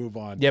 I need to move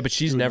on. Yeah, but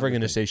she's never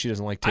going to say she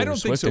doesn't like Taylor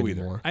Swift I don't think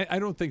anymore. so either. I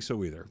don't think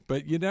so either.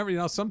 But you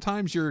never,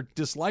 sometimes your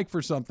dislike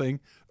for something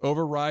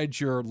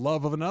overrides your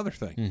love of another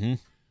thing.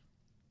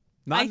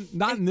 Mm-hmm.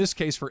 Not in this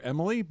case for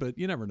Emily, but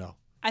you never know.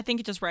 I think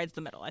it just rides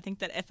the middle. I think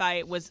that if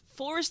I was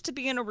forced to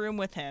be in a room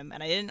with him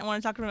and I didn't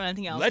want to talk about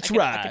anything else, I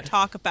could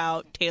talk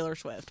about Taylor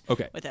Swift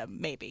with him,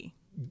 maybe.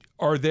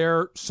 Are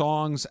there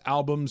songs,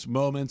 albums,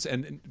 moments,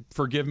 and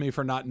forgive me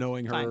for not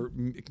knowing her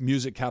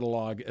music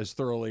catalog as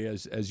thoroughly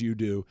as you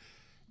do,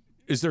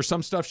 is there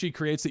some stuff she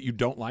creates that you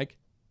don't like?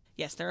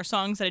 Yes, there are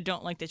songs that I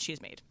don't like that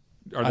she's made.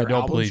 Are there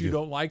albums you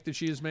don't like that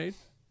she has made?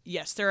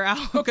 Yes, there are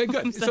albums. Okay,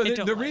 good. So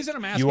the reason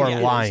I'm asking you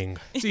are lying.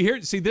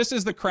 See, this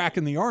is the crack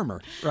in the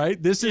armor,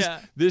 right? This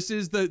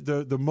is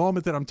the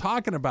moment that I'm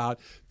talking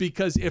about,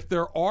 because if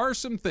there are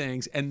some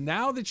things, and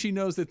now that she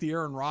knows that the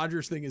Aaron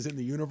Rodgers thing is in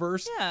the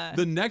universe,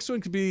 the next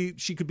one could be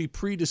she could be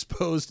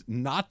predisposed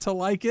not to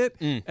like it,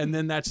 and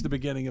then that's the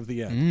beginning of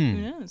the end.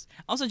 Who knows?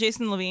 Also,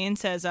 Jason Levine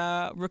says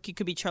rookie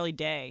could be Charlie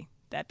Day.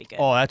 That'd be good.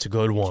 Oh, that's a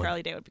good one.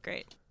 Charlie Day would be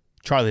great.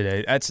 Charlie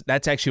Day.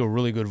 That's actually a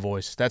really good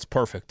voice. That's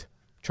perfect.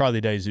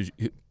 Charlie Day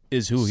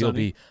is who he'll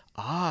be.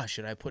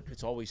 Should I put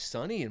It's Always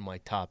Sunny in my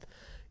top?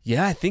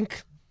 Yeah, I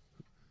think.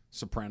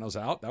 Sopranos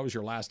out. That was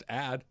your last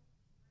ad.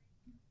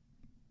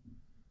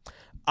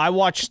 I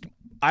watched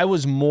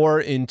more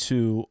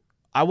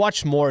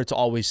It's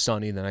Always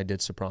Sunny than I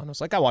did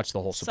Sopranos. Like, I watched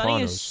the whole Sopranos.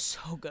 Sunny is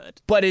so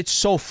good. But it's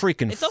so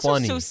freaking it's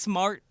funny. It's also so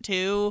smart,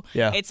 too.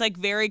 Yeah. It's, like,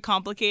 very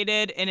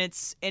complicated, and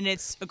it's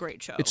a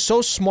great show. It's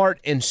so smart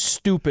and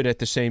stupid at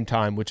the same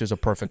time, which is a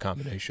perfect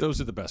combination.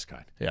 Those are the best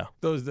kind. Yeah.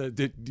 Those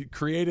the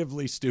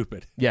creatively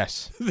stupid.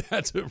 Yes.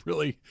 That's a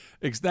really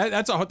that's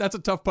a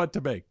tough putt to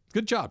make.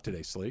 Good job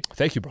today, Slee.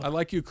 Thank you, brother. I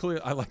like you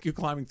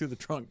climbing through the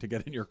trunk to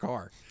get in your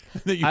car.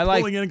 Then you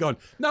pulling in and going,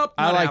 nope.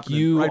 I like happening.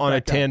 you right on a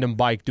back tandem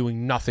bike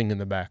doing nothing in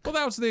the back. Well,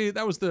 that was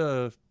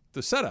the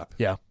setup.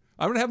 Yeah.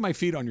 I would have my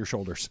feet on your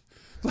shoulders.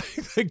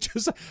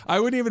 I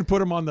wouldn't even put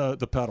them on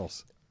the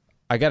pedals.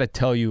 I got to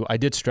tell you, I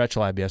did Stretch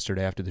Lab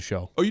yesterday after the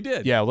show. Oh, you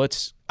did? Yeah.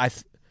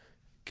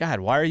 God,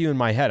 why are you in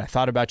my head? I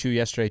thought about you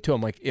yesterday too.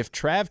 I'm like, if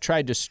Trav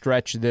tried to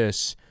stretch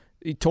this.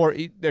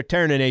 They're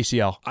tearing an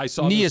ACL. I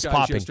saw knee those is guys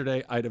popping.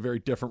 yesterday. I had a very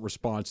different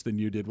response than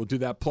you did. We'll do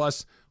that.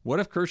 Plus, what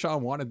if Kershaw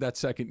wanted that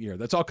second year?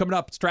 That's all coming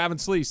up. It's Trav and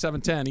Slee,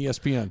 710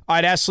 ESPN. All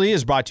right, Ask Slee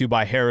is brought to you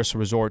by Harris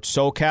Resort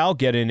SoCal.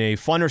 Get in a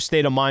funner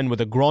state of mind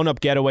with a grown-up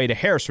getaway to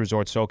Harris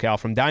Resort SoCal.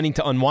 From dining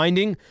to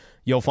unwinding,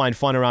 you'll find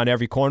fun around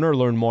every corner.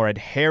 Learn more at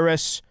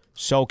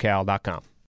harrissocal.com.